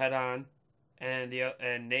tried to go head on, and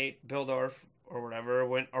Nate Bildorf or whatever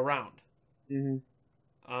went around.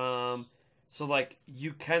 Mm-hmm. So like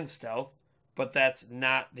you can stealth, but that's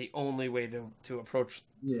not the only way to approach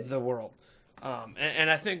the world. And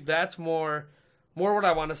I think that's more what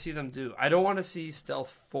I want to see them do. I don't want to see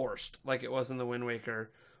stealth forced like it was in the Wind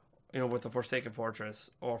Waker, with the Forsaken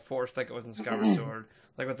Fortress, or forced like it was in Skyward Sword,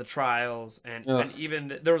 like with the trials, and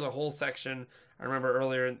even there was a whole section I remember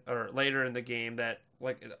later in the game that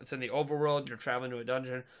like it's in the overworld. You're traveling to a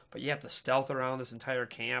dungeon, but you have to stealth around this entire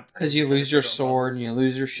camp because you lose your sword and you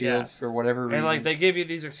lose your shield for whatever reason. And like they give you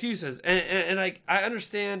these excuses, and like I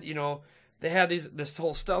understand, they had this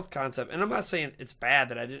whole stealth concept, and I'm not saying it's bad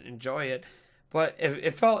that I didn't enjoy it, but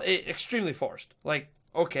it felt extremely forced. Like,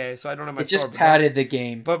 okay, so I don't have my sword. It just padded the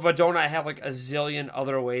game. But don't I have like a zillion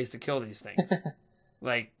other ways to kill these things?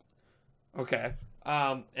 Like, okay.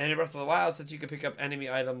 And in Breath of the Wild, since you can pick up enemy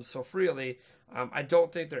items so freely, I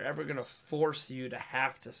don't think they're ever going to force you to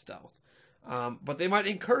have to stealth. But they might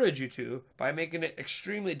encourage you to by making it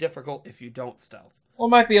extremely difficult if you don't stealth. Well,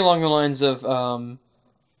 it might be along the lines of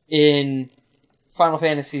in Final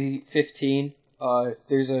Fantasy 15,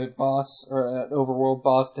 there's a boss or an overworld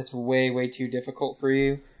boss that's way too difficult for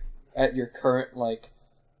you at your current like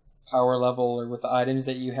power level or with the items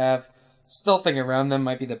that you have. Stealthing around them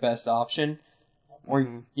might be the best option,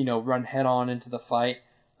 or run head on into the fight.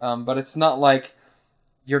 But it's not like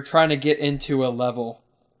you're trying to get into a level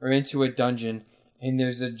or into a dungeon and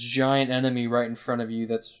there's a giant enemy right in front of you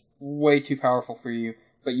that's way too powerful for you,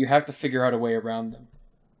 but you have to figure out a way around them.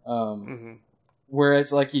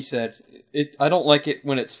 Whereas, like you said, I don't like it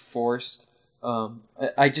when it's forced.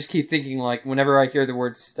 I just keep thinking, like, whenever I hear the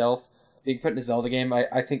word stealth being put in a Zelda game,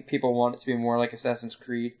 I think people want it to be more like Assassin's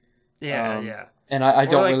Creed. Yeah. And I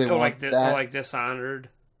don't really want that. Or like Dishonored.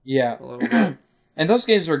 Yeah. A little bit. And those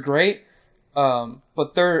games were great,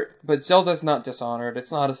 but Zelda's not Dishonored.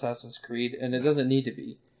 It's not Assassin's Creed, and it doesn't need to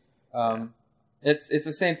be. It's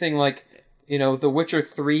the same thing. Like The Witcher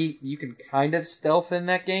 3, you can kind of stealth in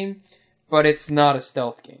that game, but it's not a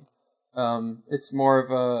stealth game. It's more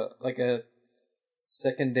of a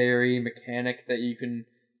secondary mechanic that you can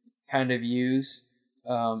kind of use,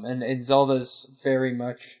 and Zelda's very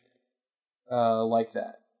much like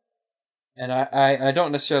that. And I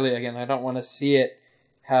don't necessarily, again, I don't want to see it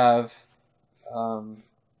have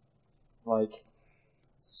like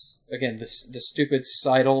again the stupid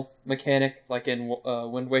sidle mechanic like in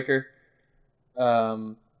Wind Waker,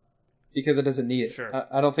 because it doesn't need it. Sure.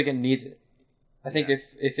 I don't think it needs it. I think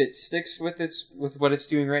if it sticks with what it's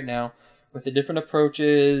doing right now, with the different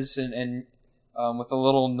approaches and with a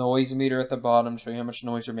little noise meter at the bottom showing how much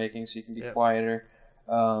noise you're making, so you can be quieter.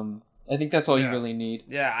 I think that's all you really need.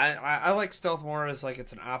 Yeah, I like stealth more as like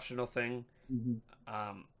it's an optional thing.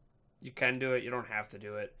 Mm-hmm. You can do it, you don't have to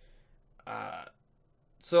do it.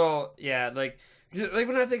 So yeah, like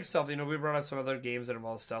when I think stealth, we brought up some other games that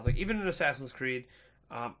involve stealth. Like even in Assassin's Creed,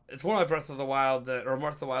 it's more like Breath of the Wild, or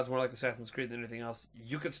Breath of the Wild's more like Assassin's Creed than anything else.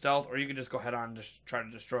 You could stealth, or you could just go head on and just try to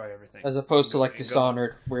destroy everything. As opposed to like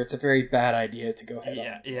Dishonored, where it's a very bad idea to go head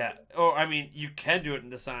on. Yeah. Oh, I mean, you can do it in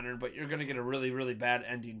Dishonored, but you're gonna get a really, really bad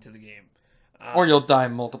ending to the game. Or you'll die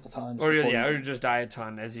multiple times. Or you'll just die a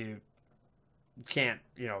ton as you can't,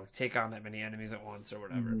 take on that many enemies at once or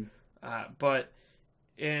whatever. Mm-hmm. But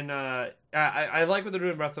I like what they're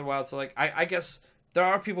doing in Breath of the Wild. So like, I guess there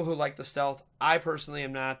are people who like the stealth. I personally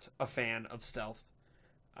am not a fan of stealth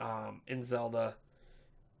in Zelda.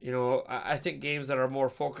 I think games that are more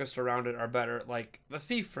focused around it are better. Like the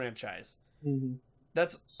Thief franchise.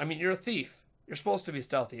 Mm-hmm. You're a thief. You're supposed to be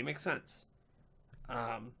stealthy. It makes sense.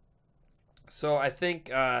 So I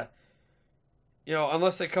think,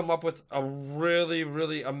 unless they come up with a really,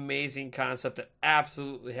 really amazing concept that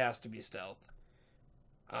absolutely has to be stealth,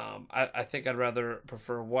 I think I'd rather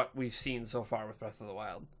prefer what we've seen so far with Breath of the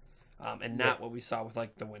Wild, and not what we saw with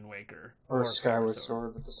like the Wind Waker or Skyward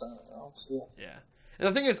Sword with the Silent Realms. Yeah. And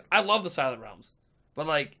the thing is, I love the Silent Realms, but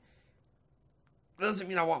like, that doesn't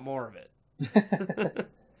mean I want more of it.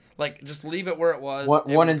 Like, just leave it where it was.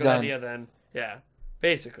 One and done. Idea then. Yeah.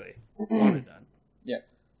 Basically, one and done. Yeah.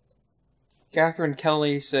 Catherine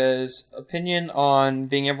Kelly says, opinion on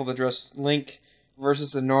being able to dress Link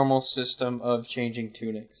versus the normal system of changing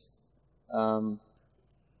tunics. I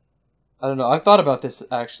don't know. I've thought about this,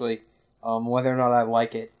 actually, whether or not I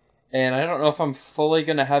like it. And I don't know if I'm fully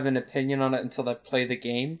going to have an opinion on it until I play the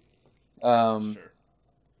game. Sure.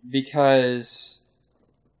 Because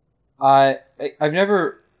I've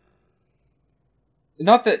never...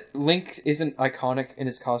 Not that Link isn't iconic in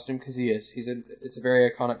his costume, because he is. It's a very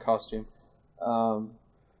iconic costume.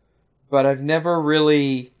 But I've never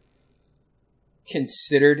really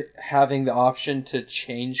considered having the option to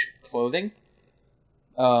change clothing.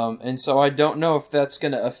 And so I don't know if that's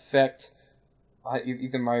going to affect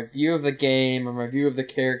either my view of the game or my view of the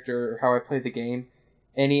character or how I play the game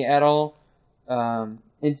any at all.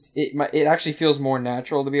 It actually feels more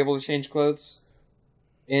natural to be able to change clothes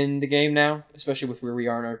in the game now, especially with where we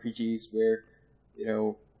are in RPGs, where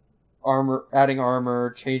adding armor,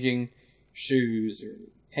 changing shoes or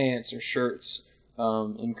pants or shirts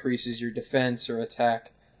increases your defense or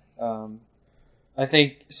attack. I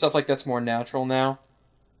think stuff like that's more natural now.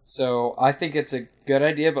 So I think it's a good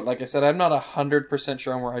idea, but like I said, I'm not 100%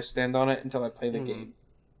 sure on where I stand on it until I play the game.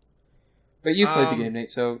 But you played the game, Nate,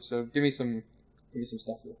 so give me some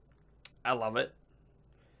stuff here. I love it.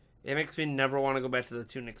 It makes me never want to go back to the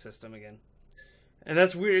tunic system again. And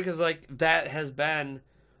that's weird because like that has been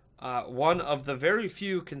one of the very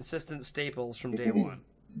few consistent staples from day one.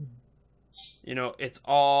 It's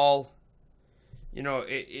all...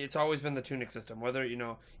 it's always been the tunic system. Whether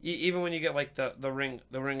even when you get like the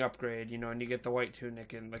ring upgrade, and you get the white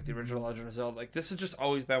tunic and like the original Legend of Zelda, like this has just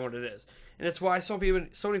always been what it is, and it's why so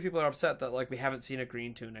many people are upset that like we haven't seen a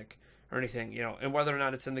green tunic or anything, and whether or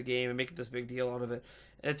not it's in the game and making this big deal out of it.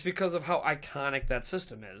 It's because of how iconic that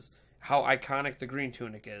system is, how iconic the green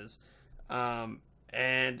tunic is,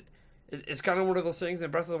 and it's kind of one of those things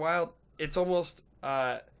in Breath of the Wild. It's almost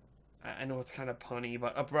I know it's kind of punny,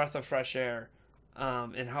 but a breath of fresh air.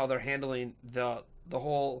 And how they're handling the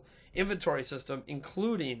whole inventory system,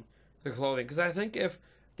 including the clothing. Because I think if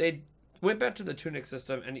they went back to the tunic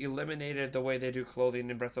system and eliminated the way they do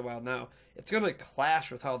clothing in Breath of the Wild now, it's going to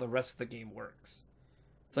clash with how the rest of the game works.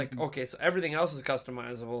 It's like, okay, so everything else is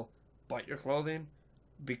customizable, but your clothing,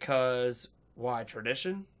 because why?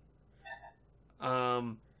 Tradition?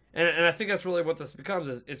 And I think that's really what this becomes,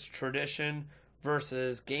 is it's tradition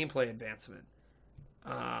versus gameplay advancement.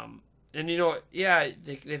 And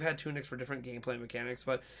they've had tunics for different gameplay mechanics,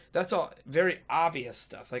 but that's all very obvious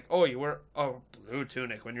stuff. Like, oh, you wear a blue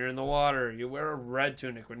tunic when you're in the water, you wear a red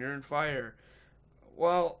tunic when you're in fire.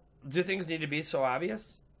 Well, do things need to be so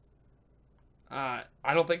obvious? I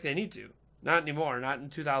don't think they need to. Not anymore. Not in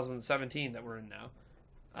 2017 that we're in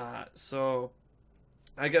now. So,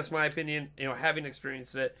 I guess my opinion, having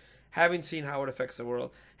experienced it, having seen how it affects the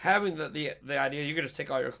world, having the idea you could just take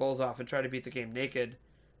all your clothes off and try to beat the game naked,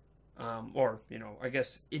 or I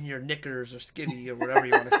guess in your knickers or skivvy or whatever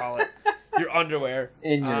you want to call it, your underwear.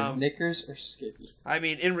 In your knickers or skivvy. I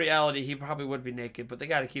mean, in reality, he probably would be naked, but they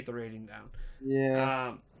got to keep the rating down.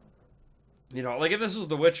 Yeah. Like if this was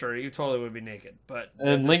The Witcher, you totally would be naked. But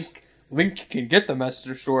and Link can get the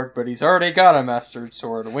Master Sword, but he's already got a Master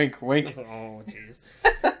Sword. Wink, wink. Oh, jeez.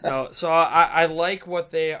 No, so I like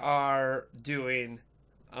what they are doing.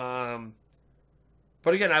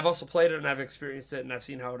 But again, I've also played it and I've experienced it and I've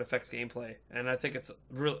seen how it affects gameplay. And I think it's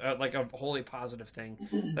really like a wholly positive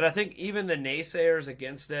thing. But I think even the naysayers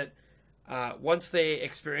against it, once they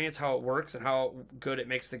experience how it works and how good it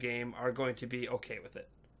makes the game, are going to be okay with it.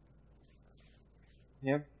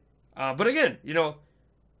 Yep. But again,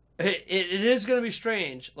 it is going to be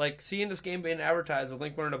strange. Like, seeing this game being advertised with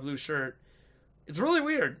Link wearing a blue shirt, it's really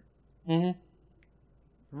weird. Mm-hmm.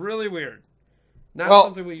 Really weird. Not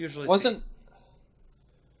something we usually wasn't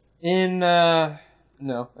see. No,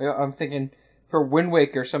 I'm thinking for Wind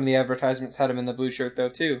Waker, some of the advertisements had him in the blue shirt, though,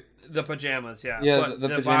 too. The pajamas, yeah. Yeah, but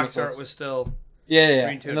the box art was still... Yeah.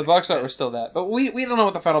 And the box art was still that. But we don't know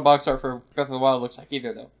what the final box art for Breath of the Wild looks like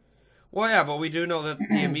either, though. Well, yeah, but we do know that the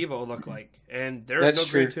amiibo look like. And there's no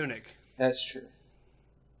green tunic. That's true.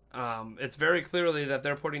 It's very clearly that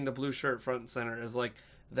they're putting the blue shirt front and center as, like,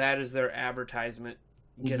 that is their advertisement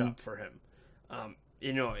get-up for him.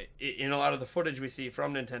 In a lot of the footage we see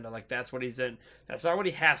from Nintendo, like, that's what he's in. That's not what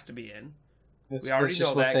he has to be in. We already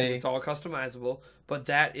know that because it's all customizable. But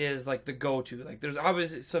that is, like, the go-to. Like, there's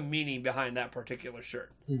obviously some meaning behind that particular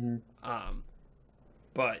shirt. Mm-hmm.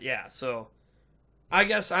 But, yeah, so... I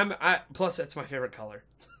guess plus, it's my favorite color.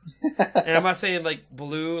 And I'm not saying, like,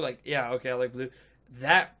 blue. Like, yeah, okay, I like blue.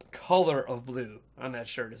 That color of blue on that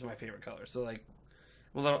shirt is my favorite color. So, like,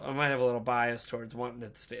 I might have a little bias towards wanting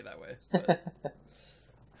it to stay that way. But...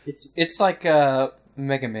 It's like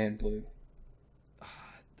Mega Man blue.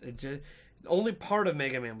 Only part of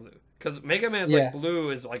Mega Man blue, because Mega Man's like blue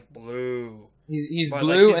is like blue. He's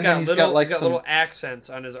blue, like, and then he's got some little accents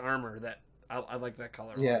on his armor that I like that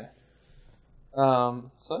color. Yeah.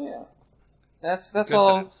 So yeah, that's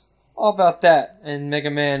all about that, and Mega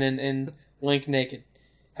Man and Link naked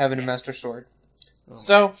having a Master Sword. Oh,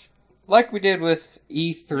 so, like we did with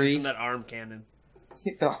E3, using that arm cannon.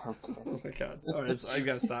 Oh my god! All right, I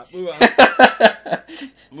gotta stop. Move on.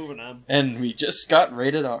 Moving on. And we just got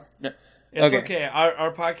rated R. No. It's okay.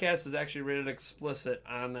 Our podcast is actually rated explicit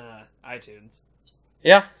on iTunes.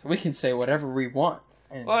 Yeah, we can say whatever we want.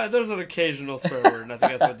 Well, there's an occasional swear word, and I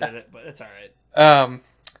think that's what did it, but it's all right.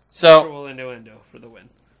 So innuendo for the win.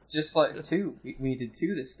 Just like two, we did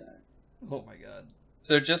two this time. Oh my god!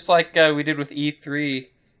 So just like we did with E3,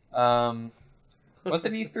 was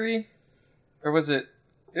it E3? Or was it?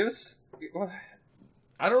 It was.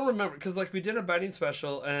 I don't remember, because like we did a betting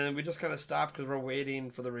special and we just kind of stopped because we're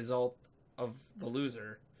waiting for the result of the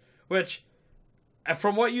loser, which,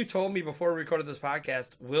 from what you told me before we recorded this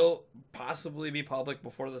podcast, will possibly be public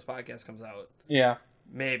before this podcast comes out. Yeah,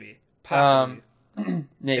 maybe, possibly,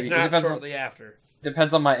 maybe. If not shortly after.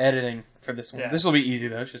 Depends on my editing for this one. Yeah. This will be easy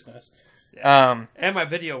though. It's just nice. Yeah. And my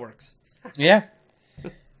video works. Yeah.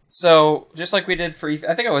 So just like we did for I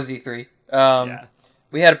think it was E3.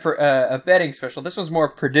 We had a betting special. This was more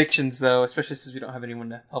predictions, though, especially since we don't have anyone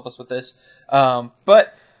to help us with this.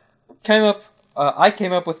 But I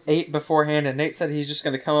came up with 8 beforehand, and Nate said he's just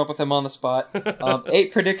going to come up with them on the spot.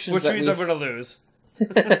 8 predictions. Which means I'm going to lose.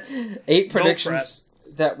 8 predictions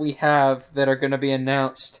that we have that are going to be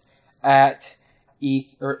announced at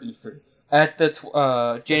E3 at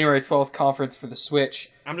the January 12th conference for the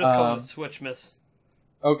Switch. I'm just calling it Switchmas.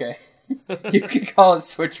 Okay. You can call it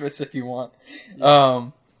Switchmas if you want. Yeah.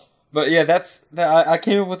 But yeah, I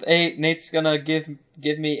came up with 8. Nate's gonna give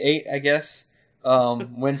me 8, I guess.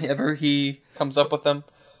 Whenever he comes up with them.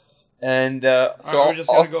 And so we're just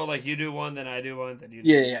gonna go like you do one, then I do one, then you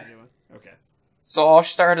do one. Yeah. I do one. Okay. So I'll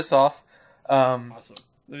start us off. Awesome.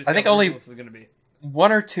 I think only this is gonna be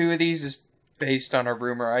 1 or 2 of these is based on a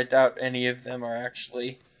rumor. I doubt any of them are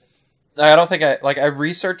actually. I don't think I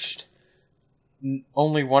researched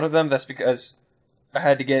only one of them. That's because I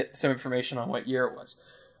had to get some information on what year it was.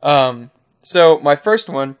 So my first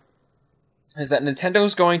one is that Nintendo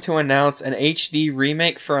is going to announce an HD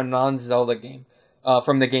remake for a non-Zelda game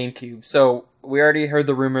from the GameCube. So we already heard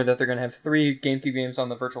the rumor that they're going to have 3 GameCube games on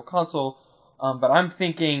the Virtual Console, but I'm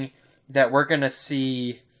thinking that we're going to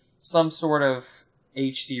see some sort of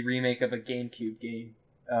HD remake of a GameCube game.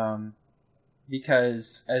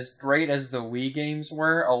 because as great as the Wii games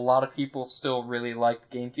were, a lot of people still really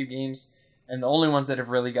liked GameCube games, and the only ones that have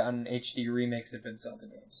really gotten HD remakes have been Zelda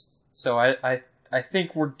games. So I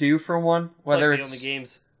think we're due for one. Whether it's like the only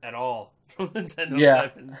games at all from Nintendo Yeah. that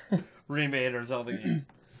have been remade or Zelda games.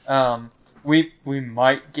 We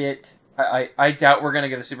might get. I doubt we're gonna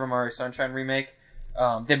get a Super Mario Sunshine remake.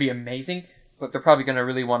 That'd be amazing, but they're probably gonna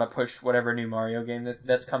really want to push whatever new Mario game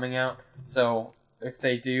that's coming out. So if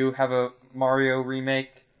they do have a Mario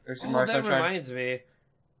remake or Super Mario that Sunshine, reminds me.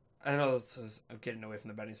 I know I'm getting away from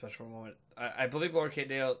the betting special for a moment. I believe Lord K.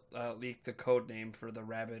 Dale leaked the code name for the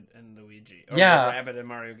Rabbit and Luigi. Or Yeah. the Rabbit and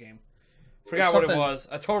Mario game. Forgot what it was.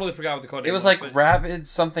 I totally forgot what the code name was. It was like Rabid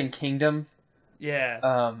something Kingdom.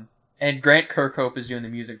 Yeah. And Grant Kirkhope is doing the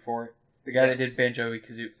music for it. The guy that did Banjo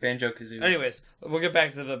Kazooie. Anyways, we'll get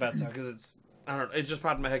back to the bets now because it's I don't know. It just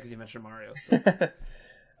popped in my head because you mentioned Mario. So.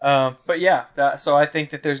 But yeah, so I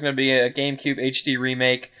think that there's going to be a GameCube HD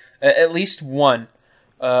remake, at least one,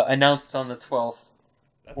 announced on the 12th.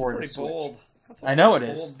 That's pretty bold. I know it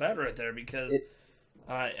is. Bold bet right there because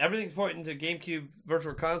everything's pointing to GameCube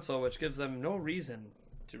Virtual Console, which gives them no reason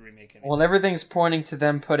to remake it. Well, and everything's pointing to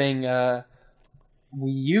them putting Wii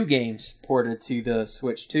U games ported to the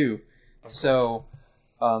Switch too. So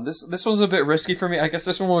this one's a bit risky for me. I guess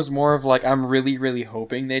this one was more of like I'm really, really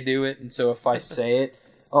hoping they do it, and so if I say it,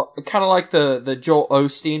 kind of like the Joel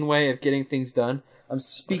Osteen way of getting things done. I'm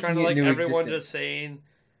speaking kind of like into everyone existence. just saying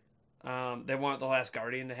they want The Last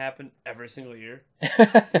Guardian to happen every single year,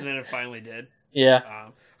 and then it finally did. Yeah.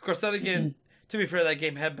 Of course, then again, to be fair, that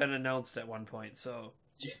game had been announced at one point, so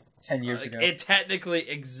 10 years ago. It technically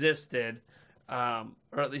existed, or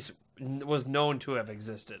at least was known to have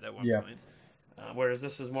existed at one point. Whereas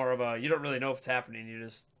this is more of a you don't really know if it's happening, you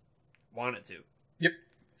just want it to. Yep.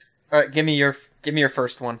 All right, give me your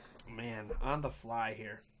first one. Man, on the fly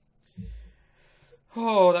here.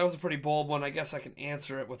 Oh, that was a pretty bold one. I guess I can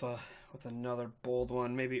answer it with another bold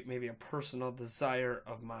one. Maybe a personal desire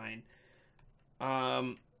of mine.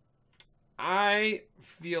 I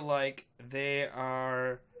feel like they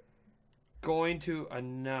are going to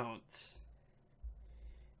announce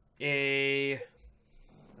a.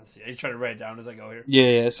 Let's see. Are you trying to write it down as I go here?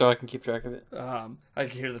 Yeah, so I can keep track of it. I can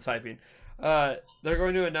hear the typing. They're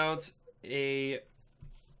going to announce a.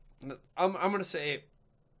 I'm going to say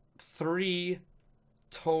 3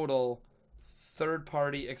 total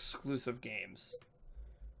third-party exclusive games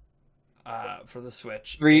for the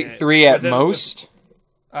Switch. Three at most.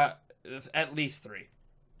 At least 3.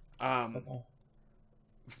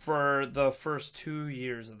 For the first 2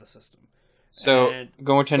 years of the system. So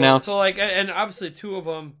going to announce. So like, and obviously two of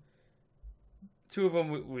them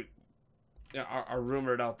we are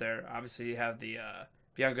rumored out there. Obviously, you have the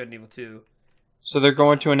Beyond Good and Evil 2. So they're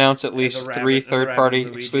going to announce at least 3 third-party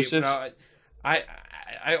exclusives. No,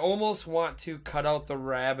 I almost want to cut out the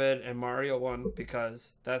Rabbids and Mario one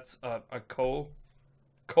because that's a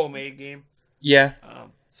co-made game. Yeah.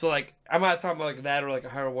 So like I'm not talking about like that or like a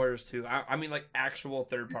Hyrule Warriors 2. I mean like actual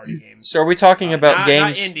third-party games. So are we talking about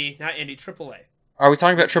games? Not indie, AAA. Are we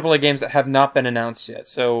talking about AAA games that have not been announced yet?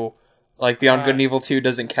 So like Beyond Good and Evil 2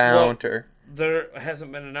 doesn't count, or there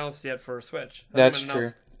hasn't been announced yet for Switch. That's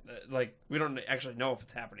true. Like we don't actually know if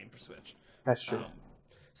it's happening for Switch. That's true.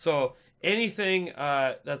 So anything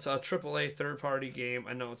that's a AAA third-party game,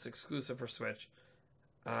 I know it's exclusive for Switch.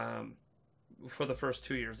 For the first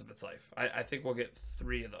 2 years of its life, I think we'll get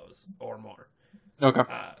 3 of those or more. Okay.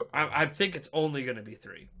 I think it's only going to be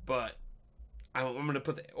 3, but I'm going to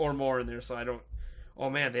put the or more in there so I don't.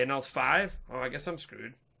 Oh man, they announced 5. Oh, I guess I'm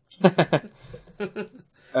screwed. I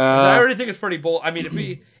already think it's pretty bold. I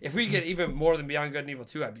mean, if we get even more than Beyond Good and Evil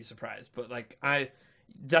 2, I'd be surprised. But like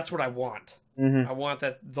that's what I want. Mm-hmm. I want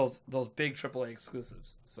those big AAA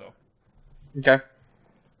exclusives. So okay.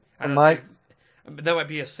 that might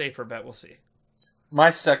be a safer bet. We'll see. My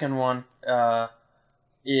second one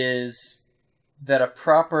is that a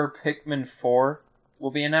proper Pikmin 4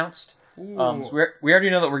 will be announced. So we already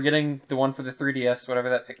know that we're getting the one for the 3DS, whatever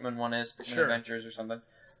that Pikmin one is, Pikmin Adventures or something.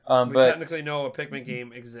 We technically know a Pikmin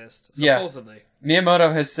game exists, supposedly. Yeah.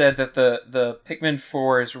 Miyamoto has said that the Pikmin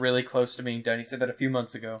 4 is really close to being done. He said that a few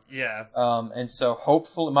months ago. Yeah. And so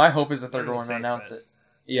hopefully, my hope is that they're going to announce it.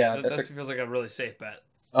 Yeah, that feels like a really safe bet.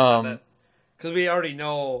 Because we already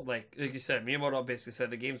know, like you said, Miyamoto basically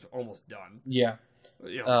said the game's almost done. Yeah.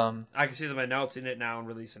 You know, I can see them announcing it now and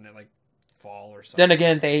releasing it like fall or something. Then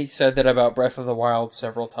again, they said that about Breath of the Wild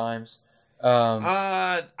several times.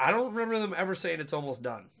 I don't remember them ever saying it's almost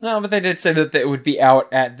done. No, but they did say that it would be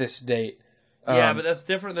out at this date. Yeah, but that's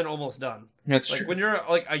different than almost done. That's like true. when you're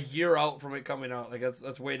like a year out from it coming out, like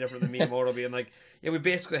that's way different than Miyamoto being like, yeah, we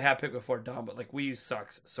basically have Pikmin 4 done, but like Wii U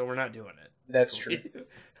sucks, so we're not doing it. That's true.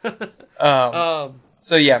 um,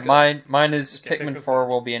 So yeah, mine is okay, Pikmin 4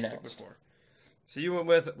 will be announced. Pikmin 4. So you went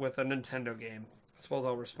with a Nintendo game. I suppose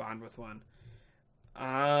I'll respond with one.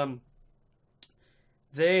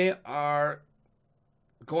 They are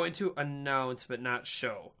going to announce but not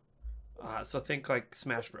show. So think like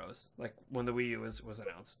Smash Bros. Like when the Wii U was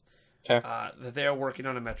announced. Okay. That they are working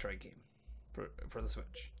on a Metroid game for the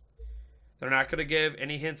Switch. They're not going to give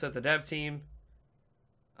any hints at the dev team,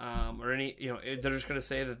 or any. They're just going to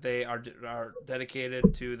say that they are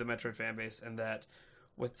dedicated to the Metroid fan base, and that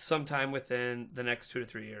with sometime within the next 2 to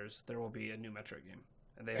 3 years, there will be a new Metroid game,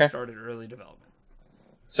 and they have started early development.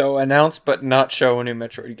 So announce but not show a new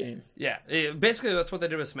Metroid game. Yeah, basically that's what they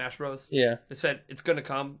did with Smash Bros. Yeah, they said it's going to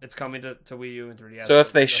come. It's coming to Wii U and 3DS. So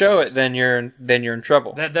if they show it, then you're in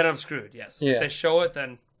trouble. Then I'm screwed. Yes. Yeah. If they show it,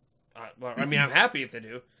 then I'm happy if they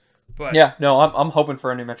do. But yeah, no, I'm hoping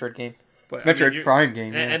for a new Metroid game. But Metroid Prime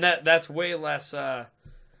game, and that's way less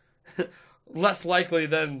less likely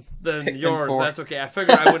than yours. But that's okay. I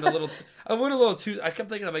figured I went a little too. I kept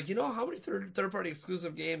thinking, I'm like, how many third party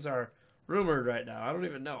exclusive games are rumored right now? I don't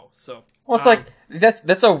even know. So well, it's like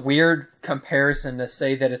that's a weird comparison to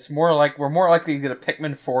say that it's more like we're more likely to get a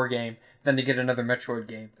Pikmin 4 game than to get another Metroid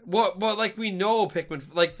game. Well, like we know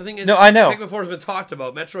Pikmin. Like the thing is, no, I know Pikmin 4 has been talked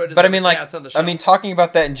about. Metroid is, but I mean, like, on the show. Talking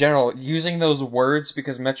about that in general, using those words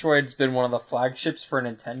because Metroid's been one of the flagships for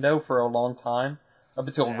Nintendo for a long time up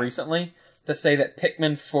until recently. To say that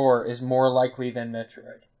Pikmin 4 is more likely than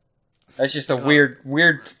Metroid, that's just a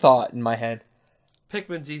weird thought in my head.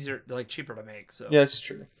 Pikmin's easier, like cheaper to make. So yeah, that's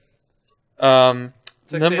true. It's like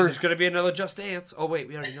saying there's going to be another Just Dance. Oh wait,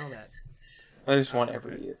 we already know that. There's one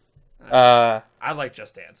every year. I like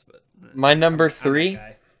Just Dance, but my number 3.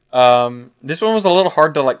 This one was a little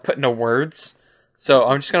hard to like put into words, so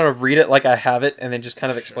I'm just gonna read it like I have it and then just kind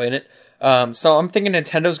of explain it. So I'm thinking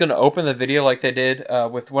Nintendo's gonna open the video like they did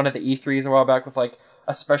with one of the E3s a while back with like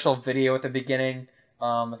a special video at the beginning.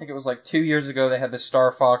 I think it was like 2 years ago they had the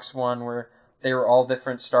Star Fox one where they were all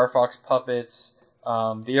different Star Fox puppets.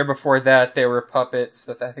 The year before that they were puppets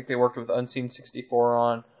that I think they worked with Unseen 64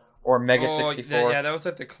 on. Or Mega 64. Yeah, that was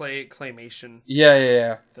like the claymation.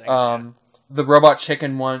 Yeah. Thing, the Robot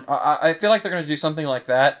Chicken one. I feel like they're going to do something like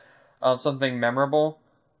that. Something memorable.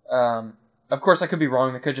 Of course, I could be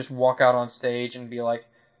wrong. They could just walk out on stage and be like,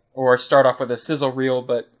 or start off with a sizzle reel.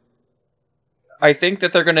 But I think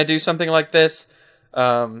that they're going to do something like this,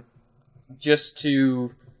 just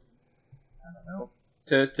to, I don't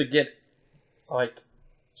know, to get like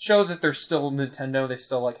show that they're still Nintendo. They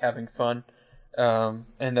still like having fun.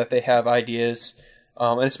 And that they have ideas,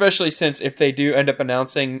 and especially since if they do end up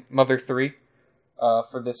announcing Mother 3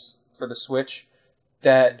 for the Switch,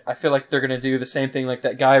 that I feel like they're gonna do the same thing. Like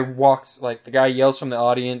that guy the guy yells from the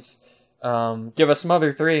audience, "Give us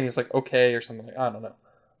Mother 3," and he's like, "Okay," or something. I don't know.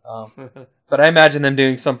 But I imagine them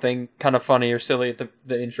doing something kind of funny or silly at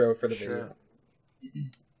the intro for the video.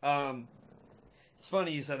 It's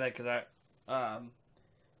funny you said that because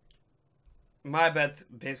my bet's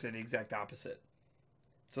basically the exact opposite.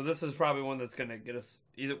 So this is probably one that's going to get us,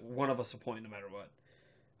 either one of us, a point no matter what.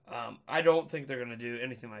 I don't think they're going to do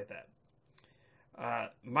anything like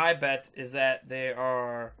that. My bet is that they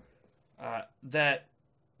are, that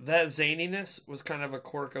zaniness was kind of a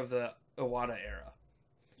quirk of the Iwata era.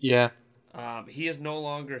 Yeah. He is no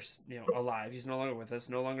longer, alive. He's no longer with us,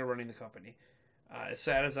 no longer running the company. As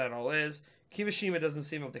sad as that all is, Kimishima doesn't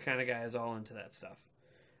seem like the kind of guy who's all into that stuff.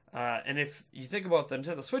 And if you think about the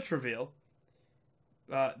Nintendo Switch reveal,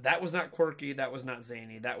 that was not quirky, that was not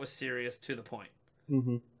zany, that was serious to the point.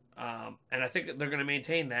 Mm-hmm. And I think they're going to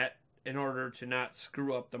maintain that in order to not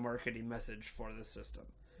screw up the marketing message for this system.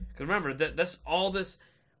 Because remember, everything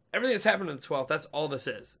that's happened on the 12th, that's all this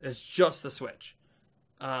is. It's just the Switch.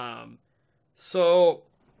 So,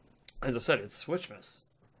 as I said, it's Switchmas.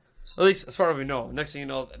 At least as far as we know. Next thing you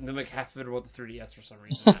know, they make half of it about the 3DS for some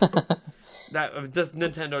reason.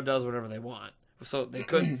 Nintendo does whatever they want. So they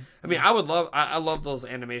could. I mean, I love those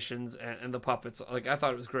animations and the puppets. Like, I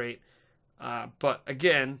thought it was great. But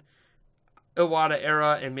again, Iwata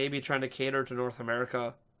era and maybe trying to cater to North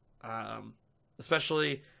America,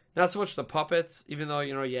 especially not so much the puppets, even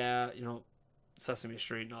though Sesame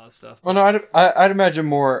Street and all that stuff. Well, no, I'd imagine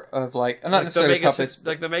more of not necessarily puppets,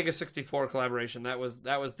 like the Mega 64 collaboration. That was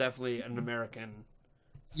definitely an American thing.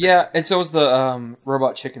 Yeah, and so was the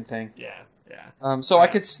Robot Chicken thing. Yeah. So I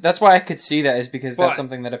could. That's why I could see that is because that's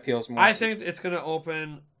something that appeals more. I think it's going to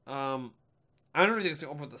open. I don't really think it's going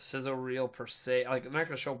to open with the sizzle reel per se. Like, they're not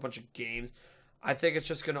going to show a bunch of games. I think it's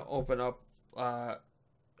just going to open up,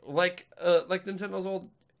 like Nintendo's old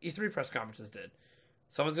E3 press conferences did.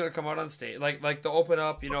 Someone's going to come out on stage, like they'll open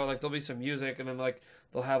up, like there'll be some music, and then like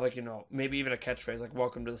they'll have like maybe even a catchphrase like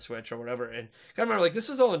 "Welcome to the Switch" or whatever. And gotta remember, like, this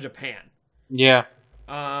is all in Japan. Yeah.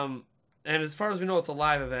 And as far as we know, it's a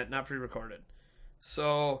live event, not pre-recorded.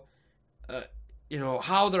 So,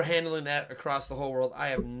 how they're handling that across the whole world, I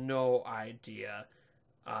have no idea.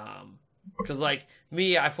 Because, like,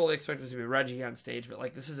 me, I fully expect it to be Reggie on stage, but,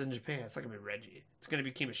 like, this is in Japan. It's not going to be Reggie. It's going to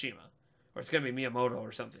be Kimishima. Or it's going to be Miyamoto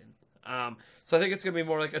or something. So I think it's going to be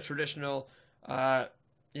more like a traditional,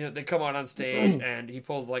 they come out on stage and he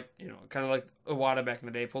pulls, like, kind of like Iwata back in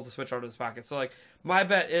the day, pulls the Switch out of his pocket. So, like, my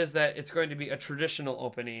bet is that it's going to be a traditional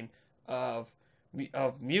opening of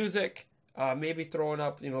music, maybe throwing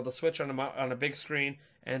up, the Switch on a big screen,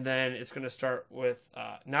 and then it's going to start with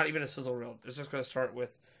not even a sizzle reel. It's just going to start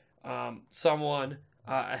with someone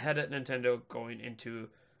ahead at Nintendo going into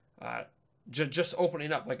just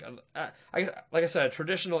opening up, like I said, a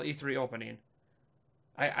traditional E3 opening.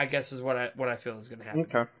 I guess is what I feel is going to happen.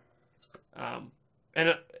 Okay.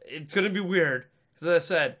 And it's going to be weird because, as I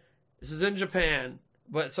said, this is in Japan,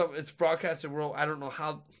 but it's broadcasted world. I don't know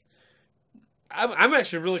how. I'm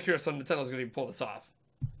actually really curious how Nintendo's going to pull this off.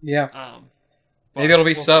 Yeah. Maybe it'll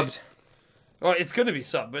be subbed. See. Well, it's going to be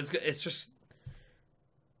subbed, but it's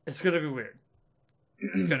going to be weird.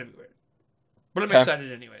 It's going to be weird. But I'm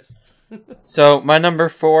excited anyways. So, my number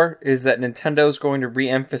 4 is that Nintendo's going to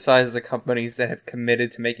re-emphasize the companies that have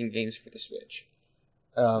committed to making games for the Switch.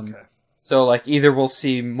 Okay. So, like, either we'll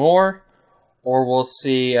see more, or we'll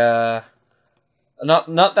see, not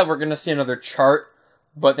that we're going to see another chart,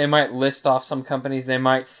 but they might list off some companies. They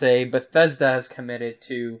might say Bethesda has committed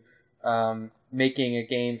to making a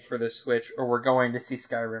game for the Switch, or we're going to see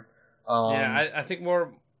Skyrim. I think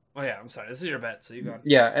more. Oh yeah, I'm sorry. This is your bet, so you go.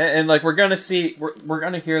 Yeah, and like we're gonna see, we're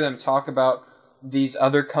gonna hear them talk about these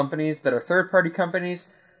other companies that are third-party companies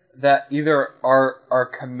that either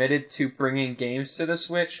are committed to bringing games to the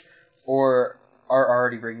Switch, or are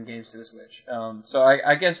already bringing games to the Switch. So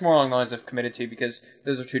I guess more along the lines of committed to, because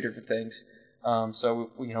those are two different things.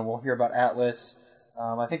 So we'll hear about Atlas.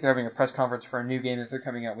 I think they're having a press conference for a new game that they're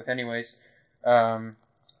coming out with, anyways. And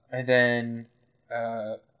then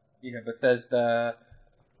Bethesda.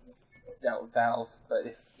 Out with Valve, but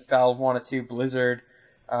if Valve wanted to, Blizzard,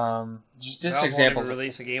 just Valve examples. Won't even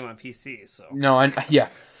release a game on PC, so no, yeah.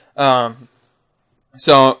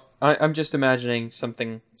 So I'm just imagining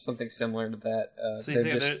something similar to that. So you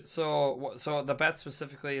think so the bet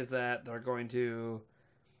specifically is that they're going to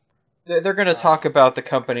talk about the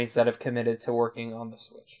companies that have committed to working on the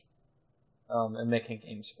Switch, and making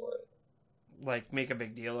games for it. Like, make a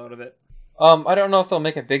big deal out of it. I don't know if they'll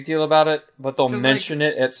make a big deal about it, but they'll mention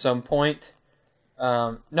it at some point.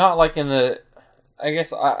 Not like in the. I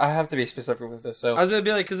guess I have to be specific with this. So I was gonna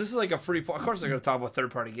be like, because this is like a free. Of course, they're gonna talk about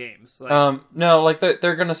third-party games. No, like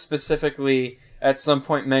they're gonna specifically at some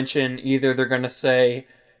point mention, either they're gonna say,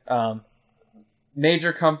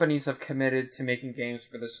 major companies have committed to making games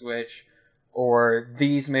for the Switch, or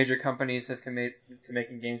these major companies have committed to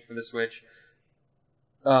making games for the Switch.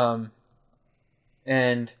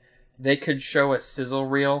 And they could show a sizzle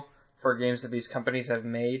reel for games that these companies have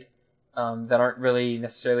made that aren't really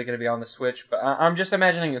necessarily going to be on the Switch. But I'm just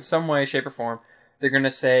imagining in some way, shape, or form, they're going to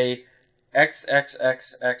say X.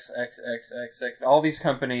 All these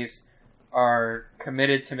companies are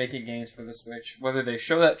committed to making games for the Switch, whether they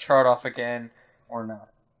show that chart off again or not.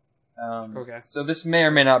 Okay. So this may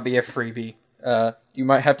or may not be a freebie. You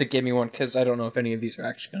might have to give me one, because I don't know if any of these are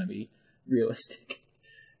actually going to be realistic.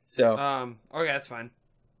 So okay, that's fine.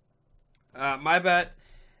 My bet,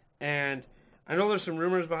 and I know there's some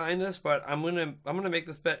rumors behind this, but I'm gonna make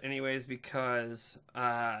this bet anyways, because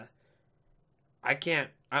I can't.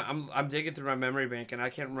 I'm digging through my memory bank, and I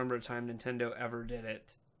can't remember a time Nintendo ever did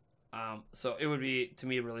it. So it would be, to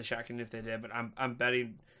me, really shocking if they did. But I'm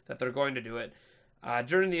betting that they're going to do it.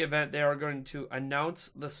 During the event, they are going to announce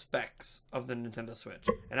the specs of the Nintendo Switch,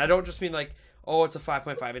 and I don't just mean like, oh, it's a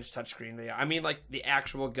 5.5-inch touchscreen. I mean like the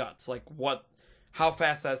actual guts, like how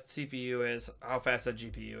fast that CPU is, how fast that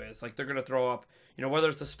GPU is. Like, they're going to throw up, whether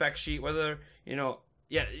it's a spec sheet, whether,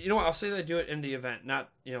 I'll say they do it in the event, not,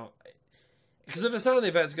 because if it's not in the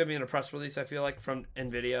event, it's going to be in a press release, I feel like, from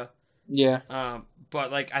NVIDIA. Yeah.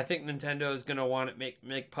 But, like, I think Nintendo is going to want to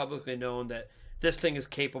make publicly known that this thing is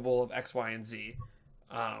capable of X, Y, and Z,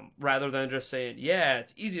 rather than just saying, yeah,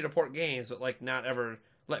 it's easy to port games, but, like, not ever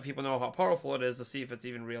let people know how powerful it is to see if it's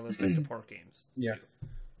even realistic to port games. Yeah.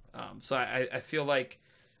 So I feel like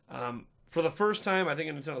for the first time, I think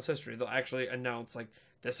in Nintendo's history, they'll actually announce, like,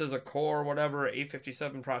 this is a Core whatever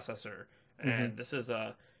 857 processor, and this is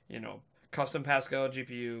a custom Pascal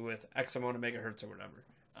GPU with X amount of megahertz or whatever.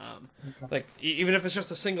 Like even if it's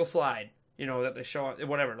just a single slide, that they show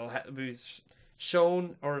whatever, it'll be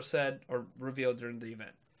shown or said or revealed during the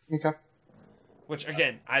event. Okay. Which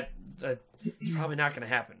again, it's probably not going to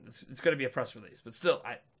happen. It's going to be a press release, but still,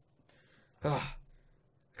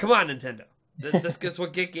 come on, Nintendo. This gets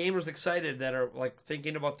what get gamers excited that are like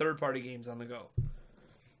thinking about third-party games on the go.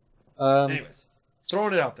 Anyways,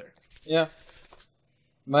 throwing it out there. Yeah.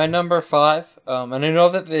 My number 5, and I know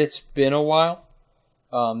that it's been a while,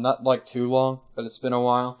 not like too long, but it's been a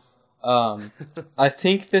while. I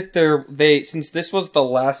think that since this was the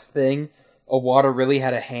last thing Iwata really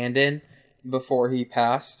had a hand in before he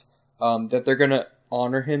passed, that they're gonna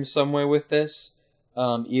honor him some way with this,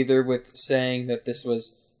 either with saying that this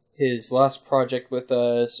was his last project with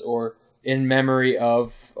us, or in memory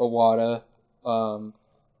of Iwata.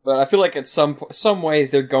 But I feel like at some way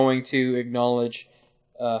they're going to acknowledge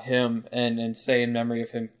him and say in memory of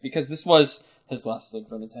him, because this was his last thing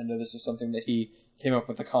for Nintendo. This was something that he came up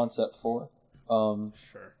with the concept for.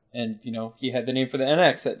 Sure. And, he had the name for the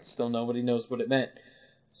NX that still nobody knows what it meant.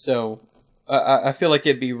 So, I feel like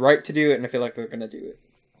it'd be right to do it, and I feel like they're going to do it.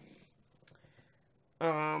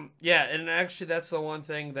 Yeah, and actually that's the one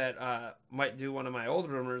thing that might do one of my old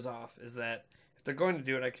rumors off, is that if they're going to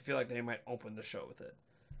do it, I feel like they might open the show with it.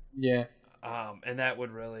 Yeah. And that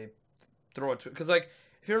would really throw it to it. Because, like,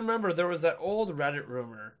 if you remember, there was that old Reddit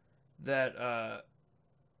rumor that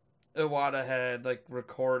Iwata had, like,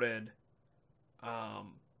 recorded,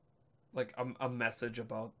 like, a message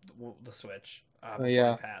about the Switch before he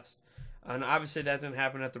passed. And obviously that didn't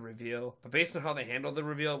happen at the reveal. But based on how they handled the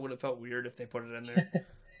reveal, it would have felt weird if they put it in there.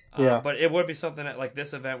 Yeah. But it would be something at, like,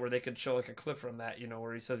 this event where they could show, like, a clip from that,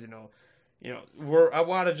 where he says,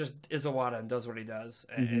 Iwata just is Iwata and does what he does,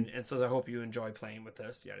 and says, "I hope you enjoy playing with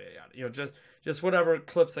this." Yada yada yada. Just whatever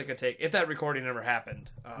clips they could take. If that recording ever happened,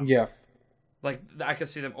 like I could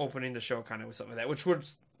see them opening the show kind of with something like that, which would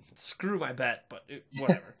screw my bet, but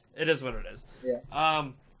whatever. It is what it is. Yeah.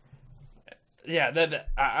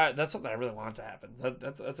 That's something I really want to happen.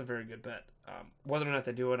 That's a very good bet. Whether or not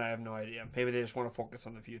they do it, I have no idea. Maybe they just want to focus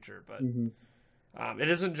on the future, but it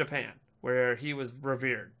is in Japan where he was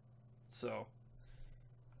revered. So,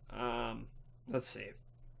 let's see.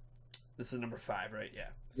 This is number 5, right? Yeah.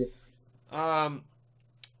 Yep. All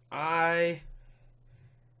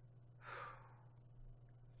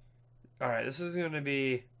right, this is going to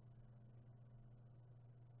be...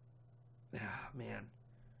 man.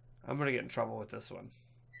 I'm going to get in trouble with this one.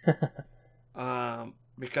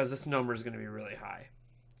 Because this number is going to be really high.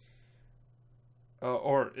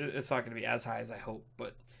 Or it's not going to be as high as I hope,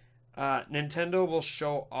 but Nintendo will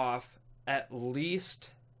show off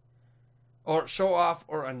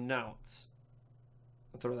or announce,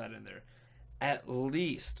 I'll throw that in there, at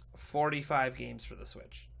least 45 games for the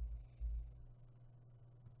Switch.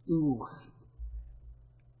 Ooh.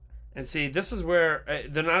 And see, this is where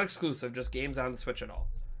they're not exclusive, just games on the Switch at all.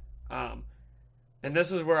 And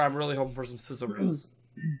this is where I'm really hoping for some sizzle reels.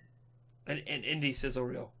 An indie sizzle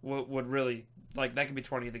reel would really, like, that could be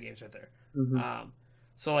 20 of the games right there.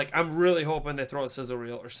 So, like, I'm really hoping they throw a sizzle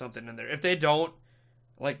reel or something in there. If they don't,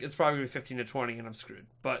 like, it's probably going to be 15 to 20 and I'm screwed.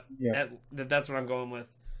 But that's what I'm going with.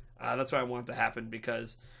 That's what I want to happen,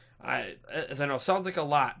 because as I know, it sounds like a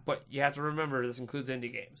lot, but you have to remember this includes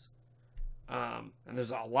indie games. And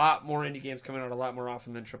there's a lot more indie games coming out a lot more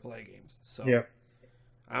often than AAA games. So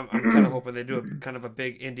I'm kind of hoping they do kind of a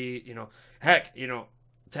big indie, heck,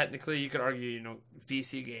 technically you could argue,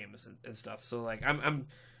 VC games and stuff. So, like,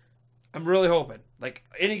 I'm really hoping, like,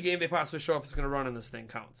 any game they possibly show up is going to run in this thing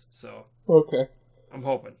counts. So okay, I'm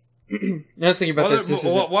hoping. I was thinking about this.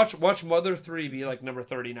 Watch Mother 3 be like number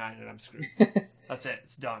 39 and I'm screwed. That's it.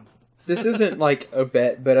 It's done. This isn't like a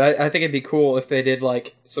bet, but I think it'd be cool if they did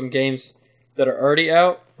like some games that are already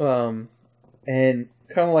out, and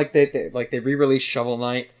kind of like they re-released Shovel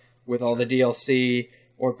Knight with all the DLC,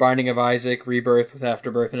 or Binding of Isaac Rebirth with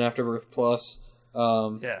Afterbirth and Afterbirth Plus.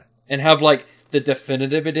 And have like the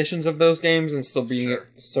definitive editions of those games and still being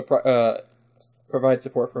provide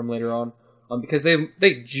support for them later on. Because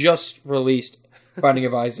they just released Binding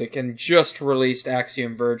of Isaac and just released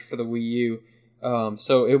Axiom Verge for the Wii U.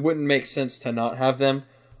 So it wouldn't make sense to not have them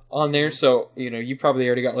on there. So, you probably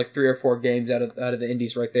already got like 3 or 4 games out of the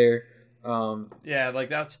indies right there. Like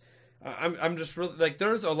that's... I'm just really... Like,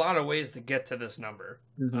 there's a lot of ways to get to this number.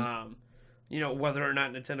 Whether or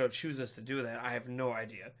not Nintendo chooses to do that, I have no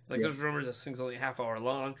idea. Like, there's rumors this thing's only half hour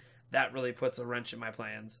long. That really puts a wrench in my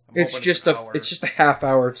plans. It's just a half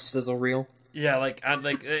hour sizzle reel. Yeah, like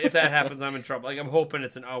if that happens, I'm in trouble. Like, I'm hoping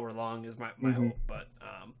it's an hour long is my hope, but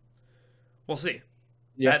we'll see.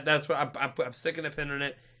 Yeah. That's what I'm sticking a pin in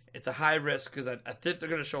it. It's a high risk because I think they're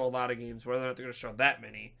going to show a lot of games. Whether or not they're going to show that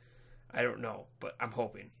many, I don't know. But I'm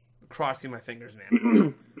hoping. Crossing my fingers,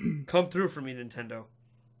 man. Come through for me, Nintendo.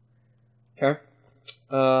 Okay.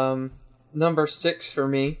 Number 6 for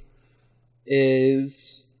me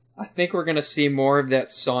is... I think we're going to see more of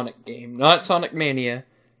that Sonic game. Not Sonic Mania,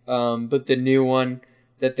 but the new one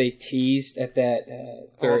that they teased at that...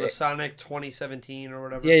 the Sonic 2017 or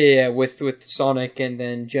whatever? Yeah, with Sonic and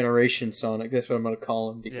then Generation Sonic. That's what I'm going to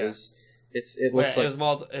call him because it looks like... It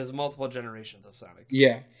was multiple generations of Sonic.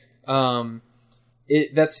 Yeah.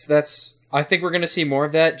 That's... I think we're going to see more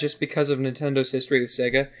of that just because of Nintendo's history with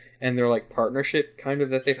Sega and their like partnership kind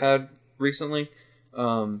of that they've had recently.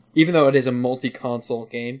 Even though it is a multi-console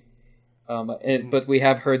game. But we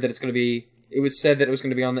have heard that it's going to be... It was said that it was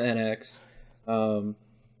going to be on the NX.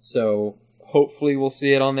 So hopefully we'll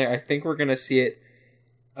see it on there. I think we're going to see it...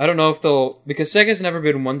 I don't know if they'll... Because Sega's never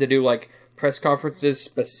been one to do like press conferences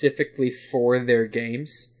specifically for their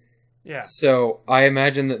games. Yeah. So I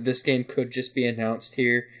imagine that this game could just be announced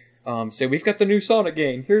here. Say, we've got the new Sonic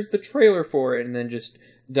game. Here's the trailer for it. And then just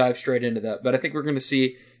dive straight into that. But I think we're going to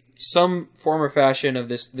see some form or fashion of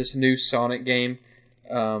this new Sonic game.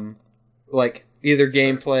 Like either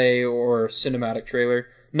gameplay or cinematic trailer.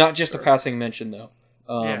 Not just a passing mention, though.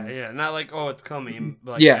 Not like, oh, it's coming.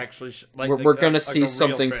 Like, yeah, actually, we're going to see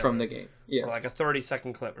something from the game. Yeah, or like a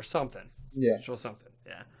 30-second clip or something. Yeah, show something.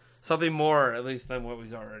 Yeah, something more at least than what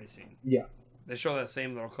we've already seen. Yeah, they show that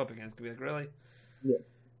same little clip again. It's gonna be like, really? Yeah.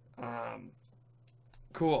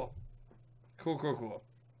 Cool.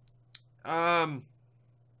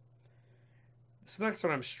 This next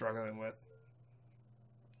one I'm struggling with.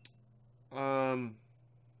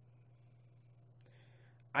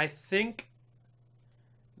 I think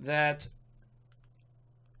that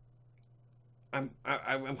I'm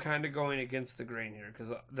kind of going against the grain here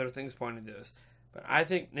because there are things pointing to this, but I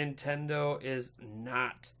think Nintendo is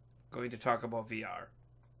not going to talk about VR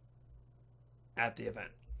at the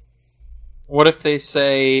event. What if they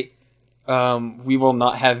say we will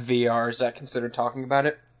not have VR? Is that considered talking about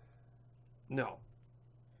it? No.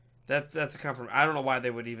 That's a confirmation. I don't know why they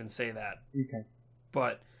would even say that. Okay.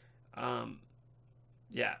 But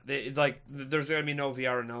yeah, there's going to be no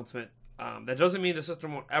VR announcement. That doesn't mean the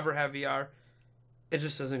system won't ever have VR. It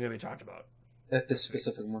just isn't going to be talked about. At this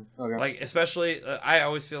specific one. Okay. Like, especially, I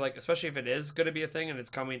always feel like, especially if it is going to be a thing and it's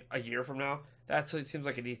coming a year from now, it seems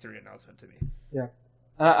like an E3 announcement to me. Yeah.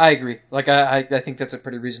 I agree. Like, I think that's a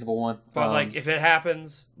pretty reasonable one. But, like, if it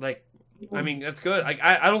happens, like, I mean, that's good. Like,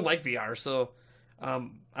 I don't like VR, so,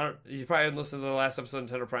 you probably didn't listen to the last episode of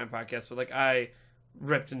Nintendo Prime podcast, but, like, I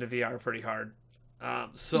ripped into VR pretty hard.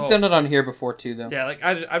 So you've done it on here before, too, though. Yeah, like,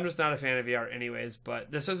 I'm just not a fan of VR anyways,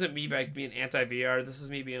 but this isn't me, like, being anti-VR. This is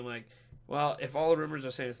me being like, well, if all the rumors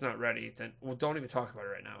are saying it's not ready, then, well, don't even talk about it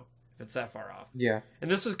right now. It's that far off. Yeah. And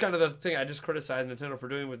this is kind of the thing I just criticized Nintendo for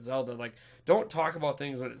doing with Zelda. Like, don't talk about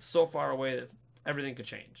things when it's so far away that everything could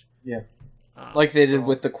change. Yeah. Like they did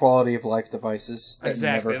with the quality of life devices.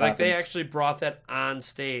 Exactly. Like, they actually brought that on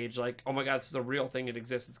stage. Like, oh my god, this is a real thing. It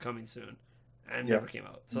exists. It's coming soon. And never came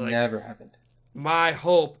out. So, like, never happened. My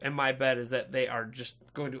hope and my bet is that they are just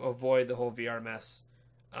going to avoid the whole VR mess.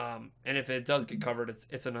 And if it does get covered,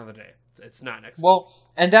 it's another day. It's not next week. Well,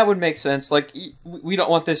 and that would make sense. Like, we don't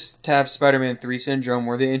want this to have Spider-Man 3 syndrome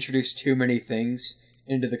where they introduce too many things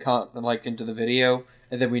into the video,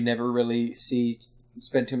 and then we never really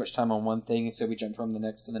spend too much time on one thing, and so we jump from the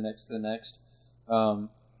next to the next to the next. And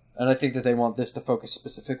I think that they want this to focus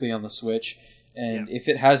specifically on the Switch. And if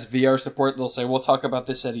it has VR support, they'll say, we'll talk about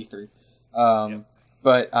this at E3.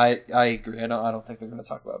 But I agree. I don't think they're going to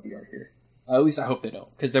talk about VR here. At least I hope they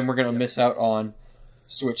don't, because then we're going to miss out on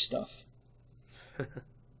Switch stuff.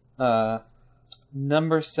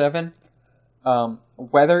 Number 7.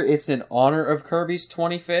 Whether it's in honor of Kirby's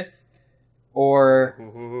 25th, or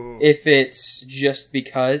if it's just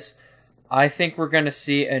because, I think we're going to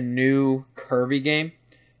see a new Kirby game.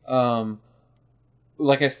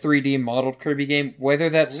 Like a 3D modeled Kirby game. Whether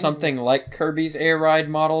that's something like Kirby's Air Ride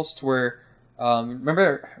models, to where...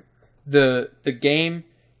 remember the game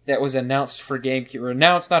that was announced for GameCube, or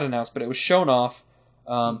not announced, but it was shown off.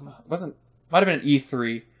 Might have been an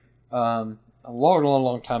E3, a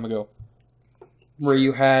long time ago, where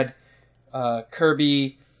you had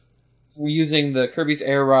Kirby using the Kirby's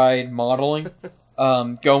Air Ride modeling,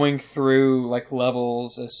 going through like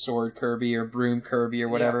levels as Sword Kirby or Broom Kirby or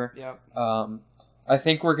whatever. Yeah. I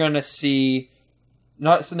think we're gonna see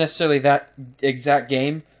not necessarily that exact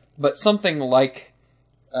game, but something like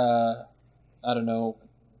I don't know,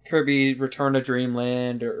 Kirby Return to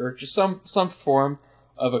Dreamland, or just some form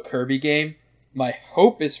of a Kirby game my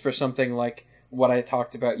hope is for something like what I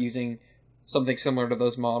talked about, using something similar to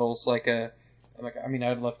those models, I'd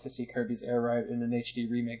love to see Kirby's Air Ride in an HD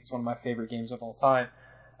remake. It's one of my favorite games of all time.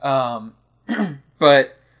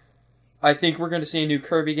 But I think we're going to see a new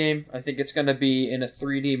Kirby game. I think it's going to be in a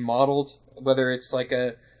 3D modeled, whether it's like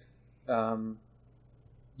a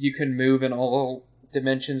you can move in all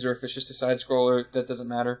dimensions, or if it's just a side scroller, that doesn't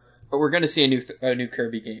matter. But we're going to see a new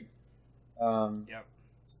Kirby game. Yep.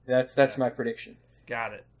 That's my prediction.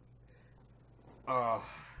 Got it.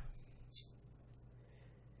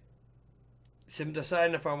 So I'm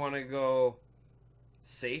deciding if I want to go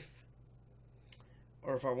safe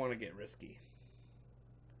or if I want to get risky.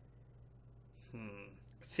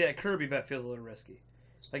 See, that Kirby bet feels a little risky.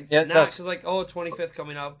 Like, yeah, now, because 25th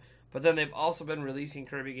coming up, but then they've also been releasing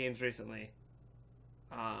Kirby games recently.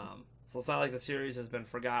 So it's not like the series has been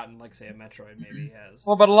forgotten, like, say, a Metroid maybe has.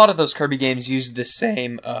 Well, but a lot of those Kirby games use the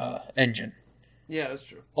same engine. Yeah, that's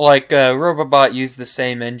true. Like, Robobot used the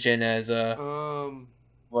same engine as,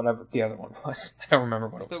 whatever the other one was. I don't remember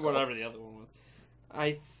what it was Whatever called. the other one was.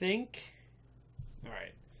 I think...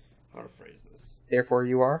 Alright, how to phrase this? Therefore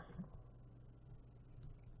you are?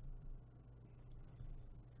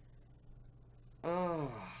 Oh.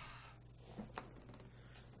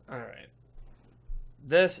 Alright.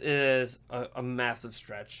 This is a massive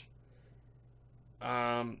stretch.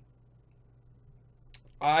 I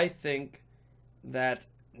think that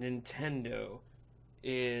Nintendo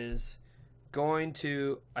is going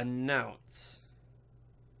to announce...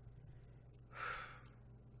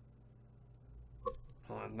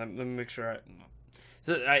 Hold on, let me make sure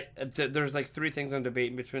there's like three things I'm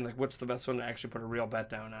debating between, like, what's the best one to actually put a real bet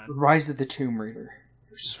down on. Rise of the Tomb Raider.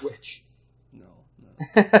 Or Switch. No.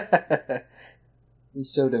 You're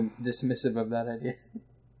so dismissive of that idea.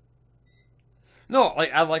 No,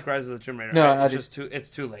 like, I like Rise of the Tomb Raider. No, it's just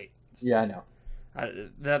too late. Yeah, I know.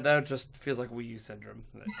 That just feels like Wii U syndrome.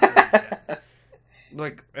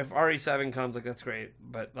 Like, if RE7 comes, like, that's great,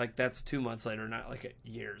 but, like, that's 2 months later, not like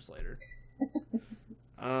years later.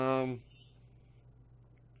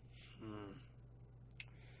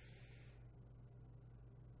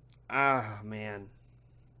 Man,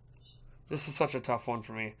 this is such a tough one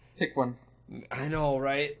for me. Pick one. I know,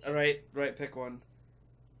 right? Right. Pick one.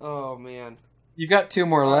 Oh man. You got two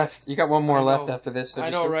more left. You got one more left after this. So I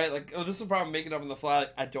know, right? Like, this is a problem making it up on the fly.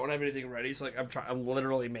 Like, I don't have anything ready, so like I'm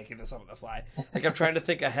literally making this up on the fly. Like, I'm trying to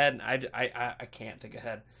think ahead, and I can't think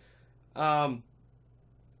ahead. How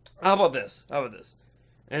about this?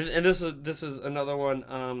 And this is another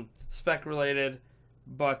one, spec related,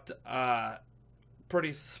 but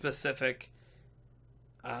pretty specific,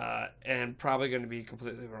 and probably going to be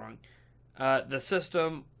completely wrong. The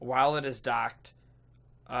system, while it is docked,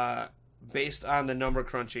 based on the number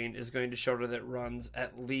crunching, is going to show that it runs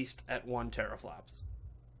at least at 1 teraflops.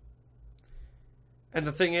 And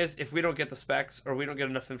the thing is, if we don't get the specs, or we don't get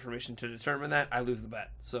enough information to determine that, I lose the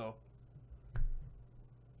bet. So,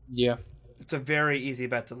 yeah, it's a very easy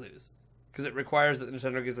bet to lose, because it requires that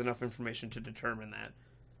Nintendo gives enough information to determine that.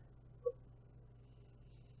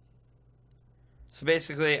 So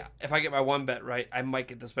basically, if I get my one bet right, I might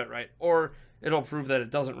get this bet right, or it'll prove that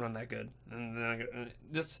it doesn't run that good. And then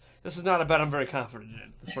this is not a bet I'm very confident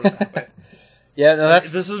in. Let's put it that way. Yeah, no,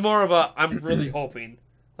 this is more of a I'm really hoping.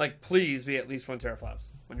 Like, please be at least 1 teraflops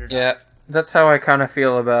when you're done. Yeah, that's how I kind of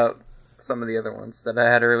feel about some of the other ones that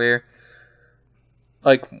I had earlier.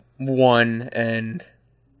 Like 1 and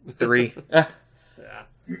 3. Yeah.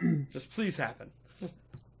 Just please happen.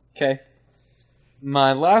 Okay.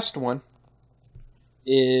 My last one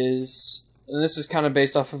is, and this is kind of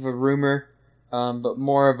based off of a rumor, but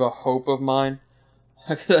more of a hope of mine,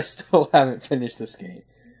 because I still haven't finished this game.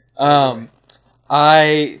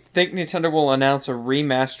 I think Nintendo will announce a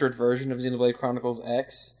remastered version of Xenoblade Chronicles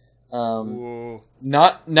X.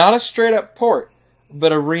 Not a straight up port,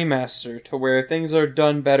 but a remaster to where things are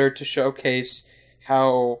done better to showcase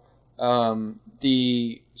how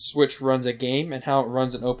the Switch runs a game and how it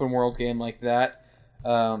runs an open world game like that.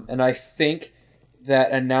 And I think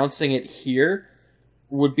that announcing it here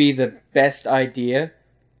would be the best idea.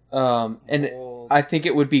 And I think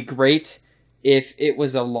it would be great if it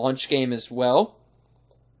was a launch game as well.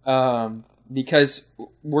 Because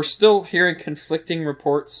we're still hearing conflicting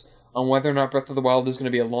reports on whether or not Breath of the Wild is going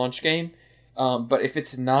to be a launch game. But if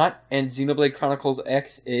it's not, and Xenoblade Chronicles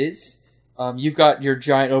X is, you've got your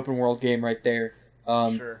giant open world game right there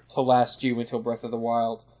to last you until Breath of the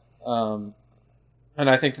Wild. And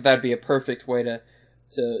I think that that'd be a perfect way to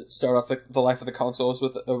start off the life of the consoles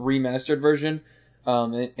with a remastered version.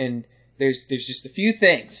 And there's just a few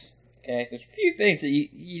things. Okay, there's a few things that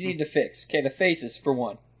you need to fix. Okay, the faces for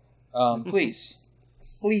one. Please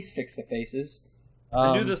fix the faces.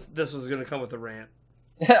 I knew this was going to come with a rant.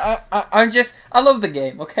 I love the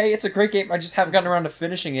game. Okay, it's a great game. I just haven't gotten around to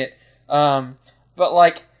finishing it. But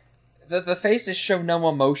like, the faces show no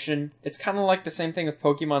emotion. It's kind of like the same thing with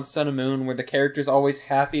Pokemon Sun and Moon, where the character's always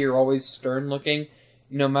happy or always stern looking,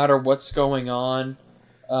 no matter what's going on.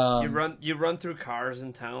 You run through cars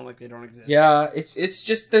in town like they don't exist. Yeah, it's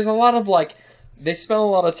just there's a lot of like they spend a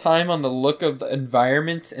lot of time on the look of the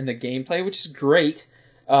environment and the gameplay, which is great.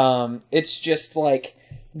 It's just like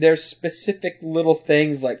there's specific little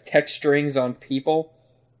things like texturings on people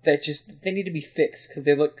that just they need to be fixed because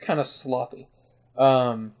they look kind of sloppy.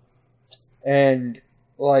 And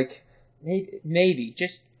like maybe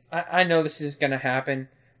just I know this is gonna happen.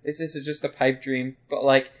 This is just a pipe dream, but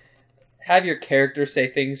like have your character say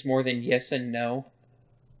things more than yes and no,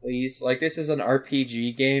 please. Like this is an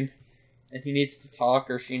RPG game, and he needs to talk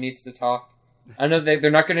or she needs to talk. I know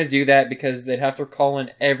they're not going to do that because they'd have to call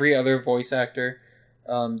in every other voice actor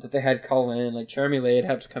that they had call in. Like Charmy Lade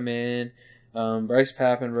have to come in, Bryce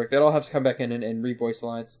Papenbrook, they'd all have to come back in and re-voice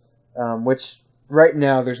lines. Which right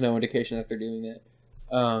now there's no indication that they're doing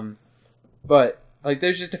that. But like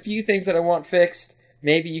there's just a few things that I want fixed.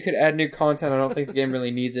 Maybe you could add new content. I don't think the game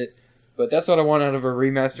really needs it. But that's what I want out of a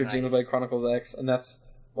remastered Xenoblade Chronicles X, and that's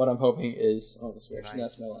what I'm hoping is on the Switch, and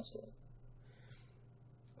that's my last one.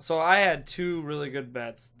 So I had two really good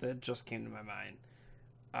bets that just came to my mind.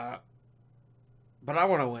 But I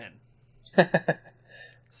want to win.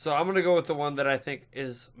 So I'm going to go with the one that I think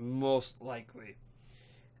is most likely.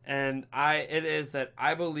 And it is that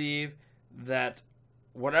I believe that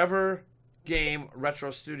whatever game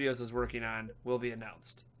Retro Studios is working on will be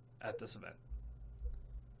announced at this event.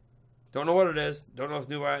 Don't know what it is. Don't know if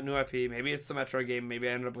new IP. Maybe it's the Metro game. Maybe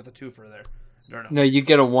I ended up with a 2 for there. Don't know. No, you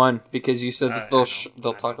get a 1 because you said that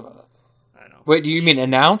they'll talk about it. I know. Wait, do you mean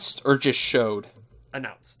announced or just showed?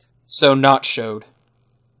 Announced. So not showed.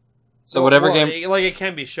 So whatever game, it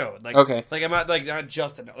can be showed. Like okay. Like I'm not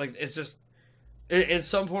just announced. Like it's just in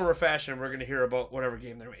some form or fashion we're gonna hear about whatever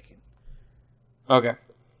game they're making. Okay.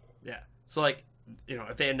 Yeah. So like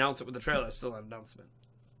if they announce it with the trailer, it's still an announcement.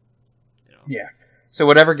 Yeah. So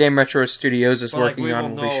whatever game Retro Studios is working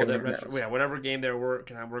on will be shown. Whatever game they're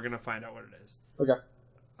working on, we're gonna find out what it is. Okay.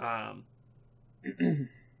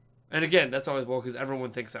 And again, that's always because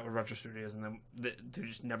everyone thinks that with Retro Studios, and then they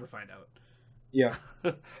just never find out. Yeah.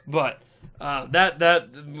 But want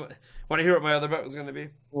to hear what my other bet was going to be?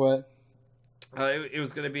 What? It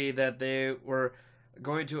was going to be that they were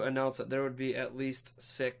going to announce that there would be at least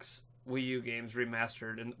 6 Wii U games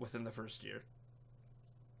remastered within the first year.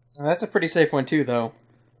 That's a pretty safe one too, though.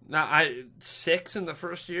 Now, 6 in the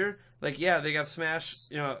first year? Like, yeah, they got Smash,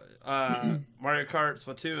 Mario Kart,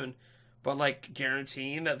 Splatoon, but like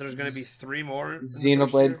guaranteeing that there's going to be 3 more.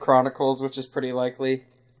 Xenoblade Chronicles, which is pretty likely.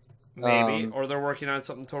 Maybe, or they're working on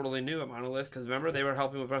something totally new at Monolith, because remember, they were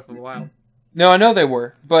helping with Breath of the Wild. No, I know they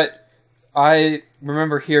were, but I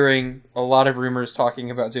remember hearing a lot of rumors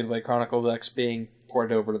talking about Xenoblade Chronicles X being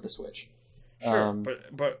ported over to the Switch. Sure,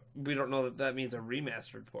 but we don't know that means a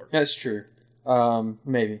remastered port. That's true.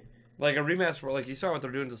 Maybe. Like a remaster, like you saw what they're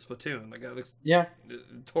doing to Splatoon. Like it looks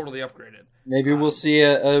totally upgraded. Maybe we'll see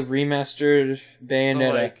a remastered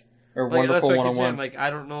Bayonetta or Wonderful that's what 101. I keep saying. Like I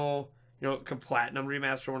don't know. Could Platinum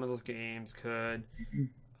remaster one of those games? Could,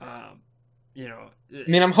 I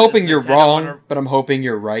mean, I'm hoping you're wrong, but I'm hoping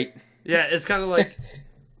you're right. Yeah, it's kind of like,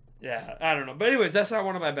 yeah, I don't know. But anyways, that's not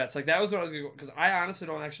one of my bets. Like, that was what I was going to go, because I honestly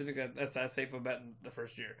don't actually think that's that safe of a bet in the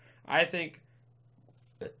first year. I think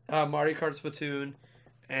Mario Kart, Splatoon,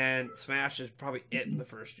 and Smash is probably it in the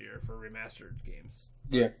first year for remastered games.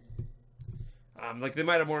 Yeah. Like, they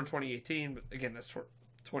might have more in 2018, but again, that's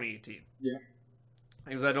 2018. Yeah.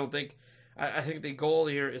 Because I don't think... I think the goal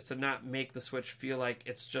here is to not make the Switch feel like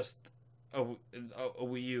it's just a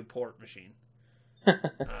Wii U port machine.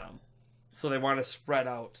 So they want to spread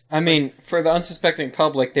out. I mean, for the unsuspecting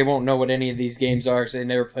public, they won't know what any of these games are because they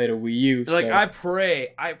never played a Wii U. Like, so. I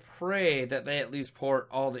pray that they at least port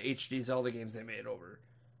all the HD Zelda games they made over.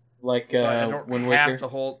 Like, so I don't Wind have Waker? to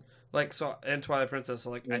hold... Like, so, and Twilight Princess,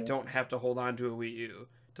 like, yeah. I don't have to hold on to a Wii U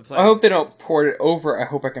to play. I hope they don't port it over. I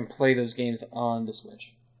hope I can play those games on the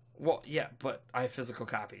Switch. Well, yeah, but I have physical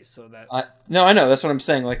copies, so that... No, I know. That's what I'm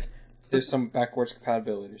saying. Like, there's some backwards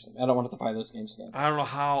compatibility or something. I don't want to buy those games again. I don't know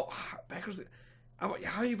how backwards... How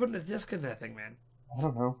are you putting a disc in that thing, man? I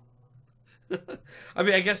don't know. I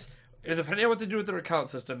mean, I guess, depending on what they do with their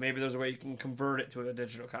account system, maybe there's a way you can convert it to a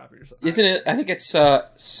digital copy or something. Isn't it... I think it's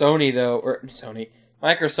Sony, though, or Sony...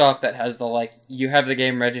 Microsoft that has the, like, you have the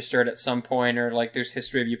game registered at some point, or, like, there's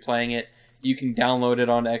history of you playing it. You can download it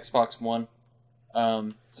on Xbox One.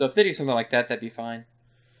 So if they do something like that, that'd be fine.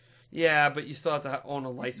 Yeah, but you still have to own a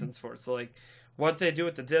license for it. So, like, what they do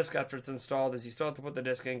with the disc after it's installed is you still have to put the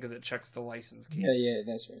disc in because it checks the license key. Yeah,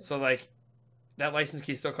 that's right. So, like, that license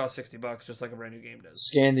key still costs $60, just like a brand new game does.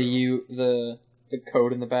 Scan the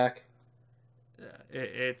code in the back. Yeah,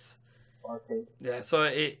 it's barcode. Yeah, so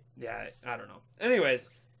I don't know. Anyways,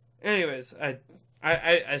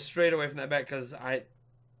 I strayed away from that bet because I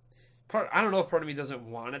don't know if part of me doesn't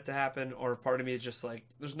want it to happen or part of me is just like,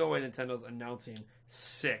 there's no way Nintendo's announcing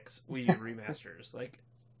 6 Wii U remasters. Like,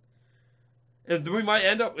 we might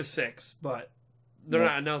end up with 6, but they're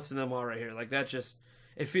not announcing them all right here. Like, that just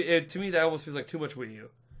to me that almost feels like too much Wii U.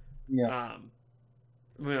 Yeah.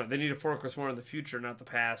 They need to focus more on the future, not the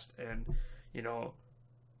past. And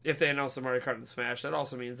if they announce the Mario Kart and Smash, that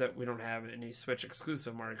also means that we don't have any Switch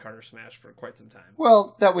exclusive Mario Kart or Smash for quite some time.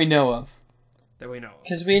 Well, that we know of.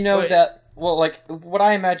 Because we know that, well, like, what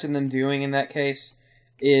I imagine them doing in that case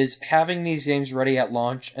is having these games ready at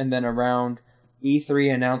launch and then around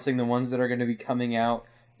E3 announcing the ones that are going to be coming out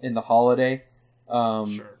in the holiday.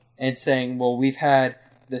 Sure. And saying, well, we've had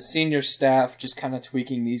the senior staff just kind of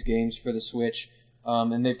tweaking these games for the Switch.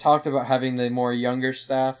 And they've talked about having the more younger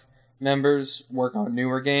staff members work on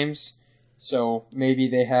newer games. So maybe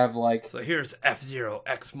they have like... So here's F-Zero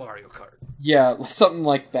X Mario Kart. Yeah, something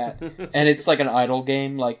like that. And it's like an idle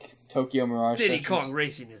game, like Tokyo Mirage Diddy Sessions. Kong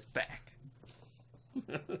Racing is back.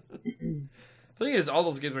 The thing is, all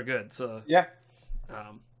those games are good, so... Yeah.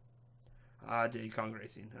 Diddy Kong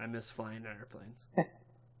Racing. I miss flying airplanes. Yeah,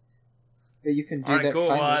 you can do Alright, that. cool.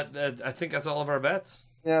 Kind of. I think that's all of our bets.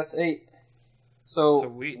 Yeah, that's 8. So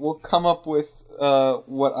we'll come up with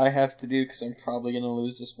what I have to do because I'm probably going to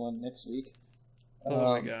lose this one next week.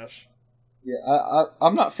 Oh my gosh. Yeah,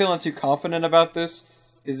 I'm not feeling too confident about this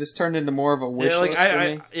because this turned into more of a wish list for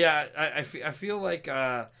me. I feel like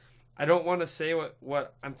I don't want to say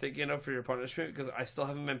what I'm thinking of for your punishment because I still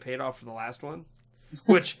haven't been paid off for the last one,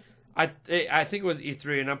 which I think it was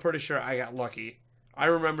E3, and I'm pretty sure I got lucky. I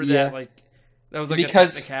remember that that was like a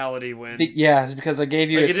technicality win. It's because I gave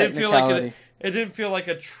you a technicality. It didn't feel like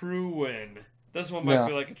a true win. This one might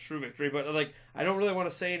feel like a true victory, but like I don't really want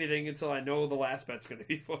to say anything until I know the last bet's going to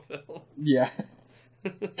be fulfilled. Yeah.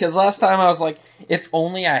 Because last time I was like, if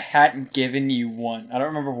only I hadn't given you one. I don't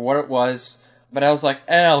remember what it was, but I was like,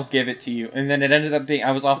 I'll give it to you. And then it ended up being,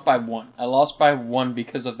 I was off by 1. I lost by 1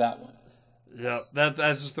 because of that one. Yeah,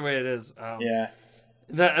 that's just the way it is. Yeah.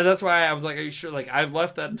 That's why I was like, are you sure? Like, I've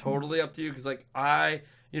left that totally up to you because, like, I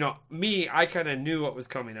kind of knew what was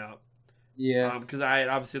coming up. Yeah. Because I had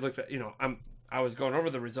obviously looked at, I was going over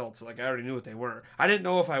the results. So, like, I already knew what they were. I didn't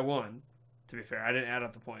know if I won, to be fair. I didn't add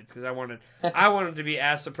up the points because I wanted to be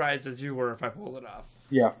as surprised as you were if I pulled it off.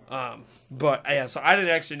 Yeah. But, yeah, so I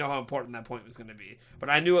didn't actually know how important that point was going to be. But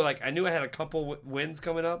I knew I had a couple wins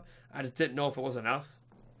coming up. I just didn't know if it was enough.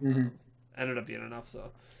 Mm-hmm. Ended up being enough,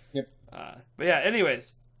 so. Yep. But yeah,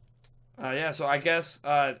 anyways. So I guess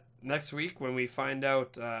next week when we find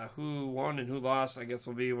out who won and who lost, I guess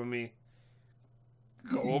will be when we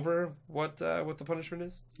go over what the punishment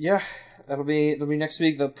is. Yeah, it'll be next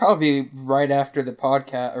week. They'll probably be right after the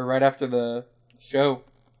podcast or right after the show.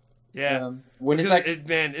 Yeah. When is that?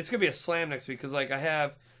 It's gonna be a slam next week because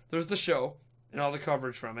there's the show and all the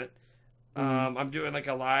coverage from it. I'm doing like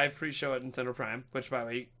a live pre-show at Nintendo Prime, which by the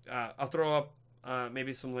way, I'll throw up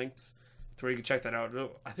maybe some links to where you can check that out.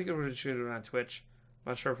 I think we're just doing it on Twitch.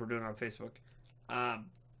 I'm not sure if we're doing it on Facebook.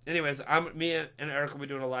 Anyways, me and Eric will be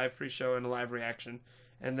doing a live pre-show and a live reaction,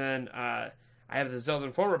 and then I have the Zelda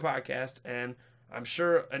Informer podcast, and I'm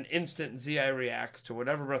sure an instant ZI reacts to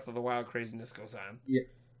whatever Breath of the Wild craziness goes on.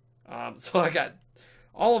 Yeah. So I got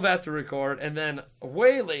all of that to record, and then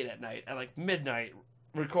way late at night, at like midnight,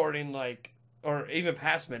 recording or even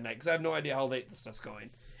past midnight, because I have no idea how late this stuff's going.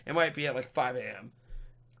 It might be at like 5 a.m.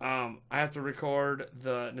 I have to record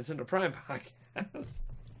the Nintendo Prime podcast.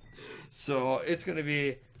 So it's going to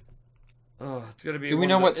be... Do we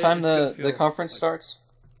know what time the conference starts?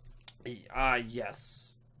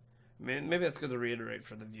 Yes. Man, maybe that's good to reiterate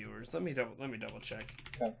for the viewers. Let me double check.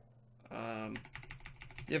 Okay.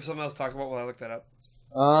 You have something else to talk about while I look that up?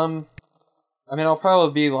 I mean, I'll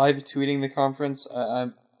probably be live tweeting the conference.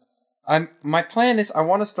 My plan is I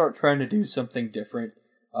want to start trying to do something different.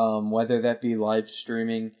 Whether that be live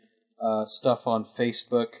streaming stuff on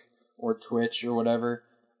Facebook or Twitch or whatever.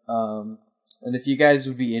 And if you guys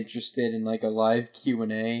would be interested in like a live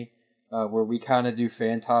Q&A where we kind of do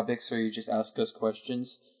fan topics or you just ask us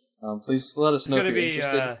questions, please let us know if you're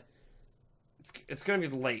interested. It's going to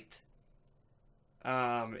be late.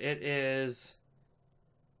 It is...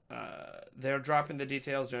 they're dropping the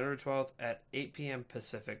details January 12th at 8 p.m.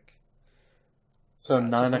 Pacific. So So 9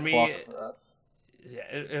 for o'clock me, for us. yeah,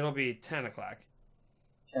 it'll be 10 o'clock.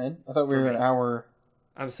 10? I thought we For were me. an hour.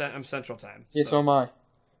 I'm Central Time. Yeah, so am I.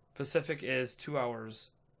 Pacific is 2 hours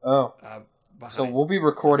Oh. behind. So we'll be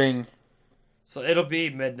recording. So it'll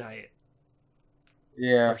be midnight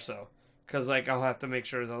Yeah. or so. Because like I'll have to make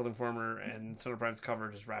sure Zelda Informer and Thunder Prime's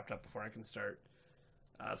coverage is wrapped up before I can start.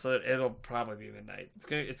 So it'll probably be midnight. It's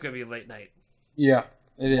gonna be a late night. Yeah,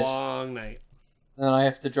 it is. Long night. And I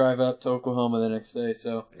have to drive up to Oklahoma the next day,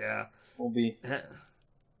 so Yeah. we'll be.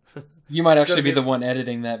 You might actually gonna be be- the one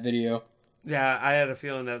editing that video. Yeah, I had a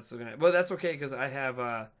feeling that's gonna. Well, that's okay because I have.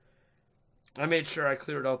 I made sure I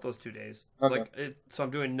cleared out those 2 days. So, Okay. so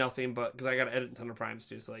I'm doing nothing but because I got to edit Thunder Primes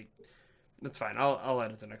too. So like, that's fine. I'll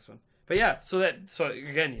edit the next one. But yeah, so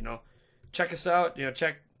again, check us out.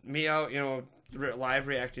 Check me out. Live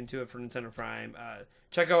reacting to it for Nintendo Prime.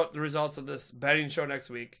 Check out the results of this betting show next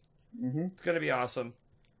week. Mm-hmm. It's gonna be awesome.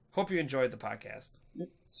 Hope you enjoyed the podcast.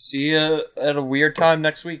 See you at a weird time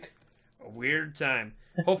next week. A weird time.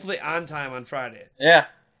 Hopefully on time on Friday. Yeah,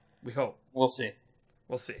 We hope. we'll see.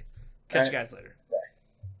 We'll see. Catch you All right. guys later. Bye.